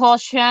sure to call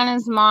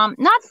Shannon's mom,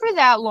 not for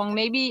that long,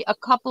 maybe a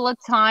couple of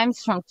times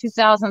from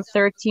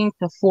 2013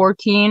 to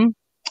 14,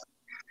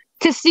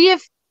 to see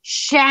if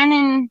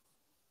Shannon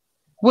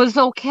was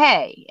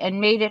okay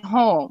and made it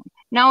home.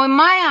 Now, in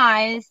my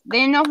eyes,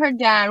 they know her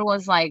dad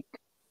was like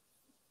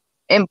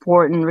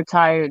important,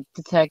 retired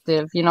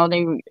detective,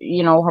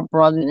 her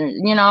brother,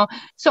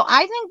 So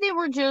I think they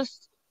were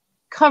just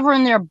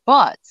covering their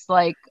butts,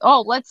 like,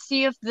 oh, let's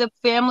see if the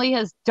family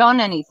has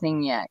done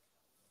anything yet.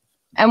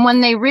 And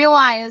when they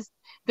realized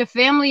the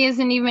family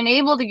isn't even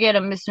able to get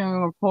a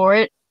missing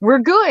report, we're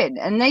good.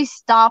 And they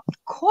stopped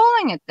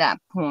calling at that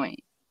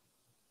point.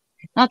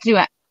 Not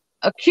to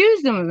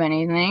accuse them of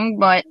anything,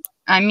 but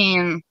I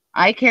mean,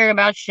 I care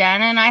about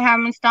Shannon. I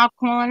haven't stopped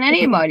calling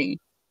anybody.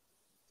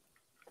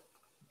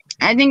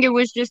 I think it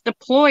was just a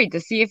ploy to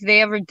see if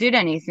they ever did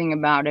anything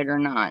about it or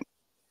not.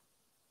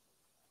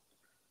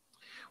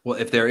 Well,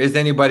 if there is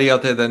anybody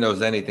out there that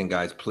knows anything,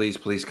 guys,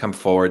 please come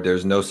forward.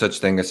 There's no such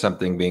thing as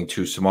something being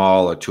too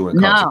small or too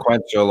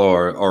inconsequential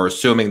or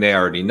assuming they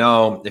already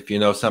know. If you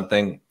know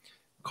something,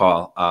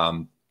 call.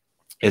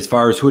 As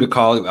far as who to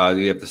call,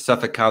 you have the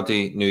Suffolk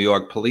County, New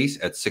York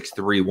Police at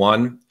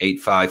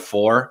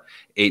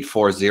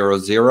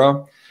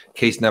 631-854-8400.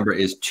 Case number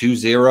is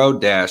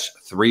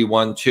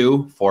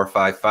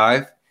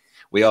 20-312-455.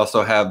 We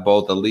also have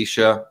both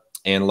Alycia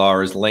and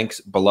Laura's links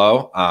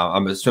below.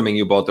 I'm assuming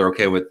you both are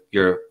okay with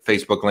your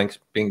Facebook links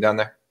being down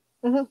there?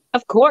 Mm-hmm.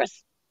 Of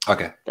course.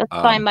 Okay. That's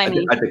fine by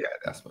me. I think I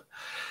asked.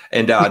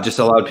 And just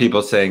a lot of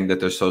people saying that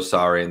they're so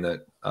sorry and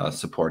that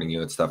supporting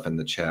you and stuff in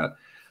the chat.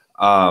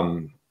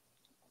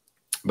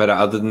 But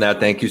other than that,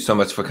 thank you so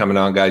much for coming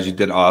on, guys. You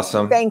did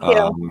awesome. Thank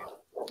you.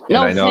 And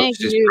I know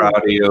she's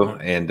proud of you.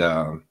 And,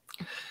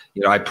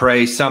 I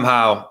pray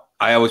somehow.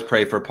 I always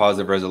pray for a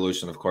positive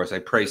resolution, of course. I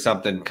pray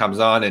something comes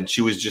on and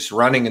she was just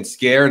running and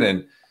scared,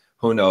 and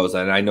who knows?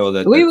 And I know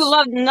that we would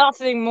love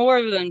nothing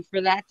more than for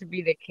that to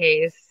be the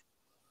case.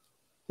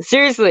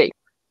 Seriously,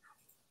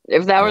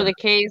 if that were the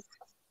case,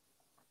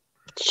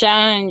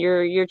 Shannon,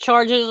 your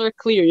charges are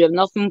clear. You have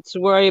nothing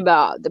to worry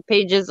about. The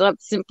page is up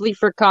simply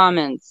for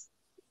comments.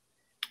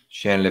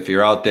 Shannon, if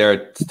you're out there,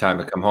 it's time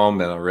to come home.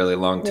 Been a really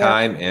long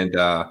time, and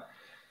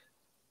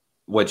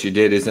what you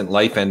did isn't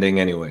life-ending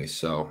anyway.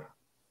 So.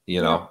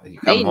 You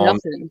come home,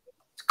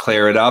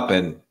 clear it up,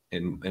 and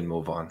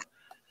move on,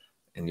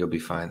 and you'll be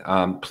fine.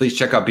 Please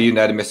check out Be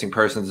United Missing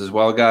Persons as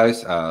well,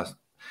 guys.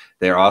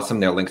 They're awesome.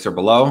 Their links are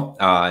below.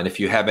 And if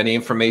you have any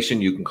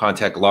information, you can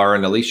contact Laura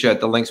and Alycia at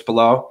the links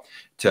below.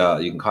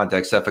 You can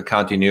contact Suffolk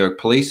County, New York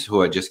Police,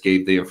 who I just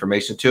gave the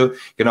information to. You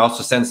can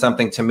also send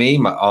something to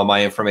me. All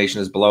my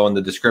information is below in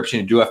the description.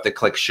 You do have to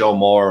click show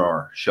more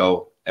or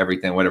show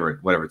everything,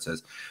 whatever it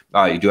says.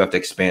 You do have to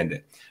expand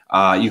it.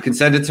 You can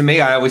send it to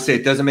me. I always say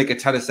it doesn't make a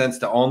ton of sense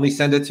to only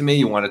send it to me.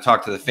 You want to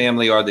talk to the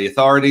family or the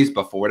authorities,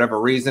 but for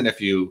whatever reason, if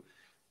you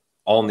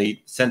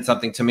only send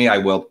something to me, I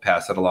will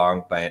pass it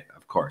along,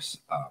 of course.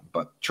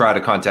 But try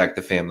to contact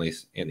the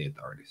families and the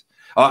authorities.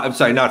 I'm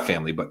sorry, not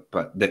family, but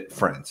the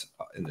friends.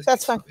 In this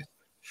That's case.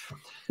 fine.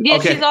 Yeah,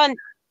 okay. She's on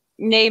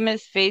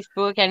Nama's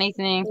Facebook,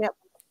 anything. Yep.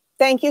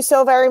 Thank you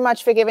so very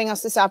much for giving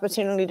us this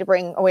opportunity to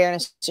bring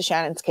awareness to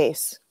Shannon's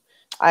case.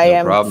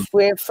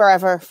 We're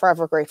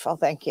forever grateful.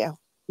 Thank you.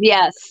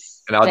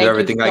 Yes. And I'll do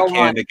everything I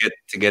can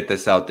to get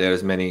this out there,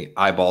 as many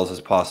eyeballs as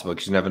possible,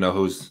 because you never know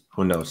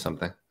who knows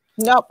something.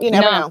 Nope, you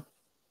never know.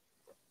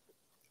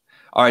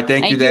 All right,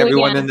 thank you to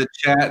everyone in the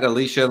chat.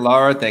 Alycia and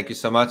Laura, thank you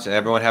so much. And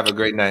everyone have a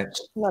great night.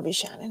 Love you,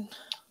 Shannon.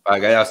 All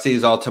right, guys, I'll see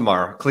you all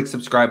tomorrow. Click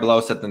subscribe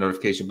below, set the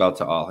notification bell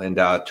to all, and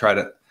try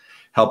to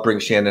help bring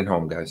Shannon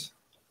home, guys.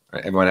 All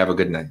right, everyone have a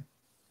good night.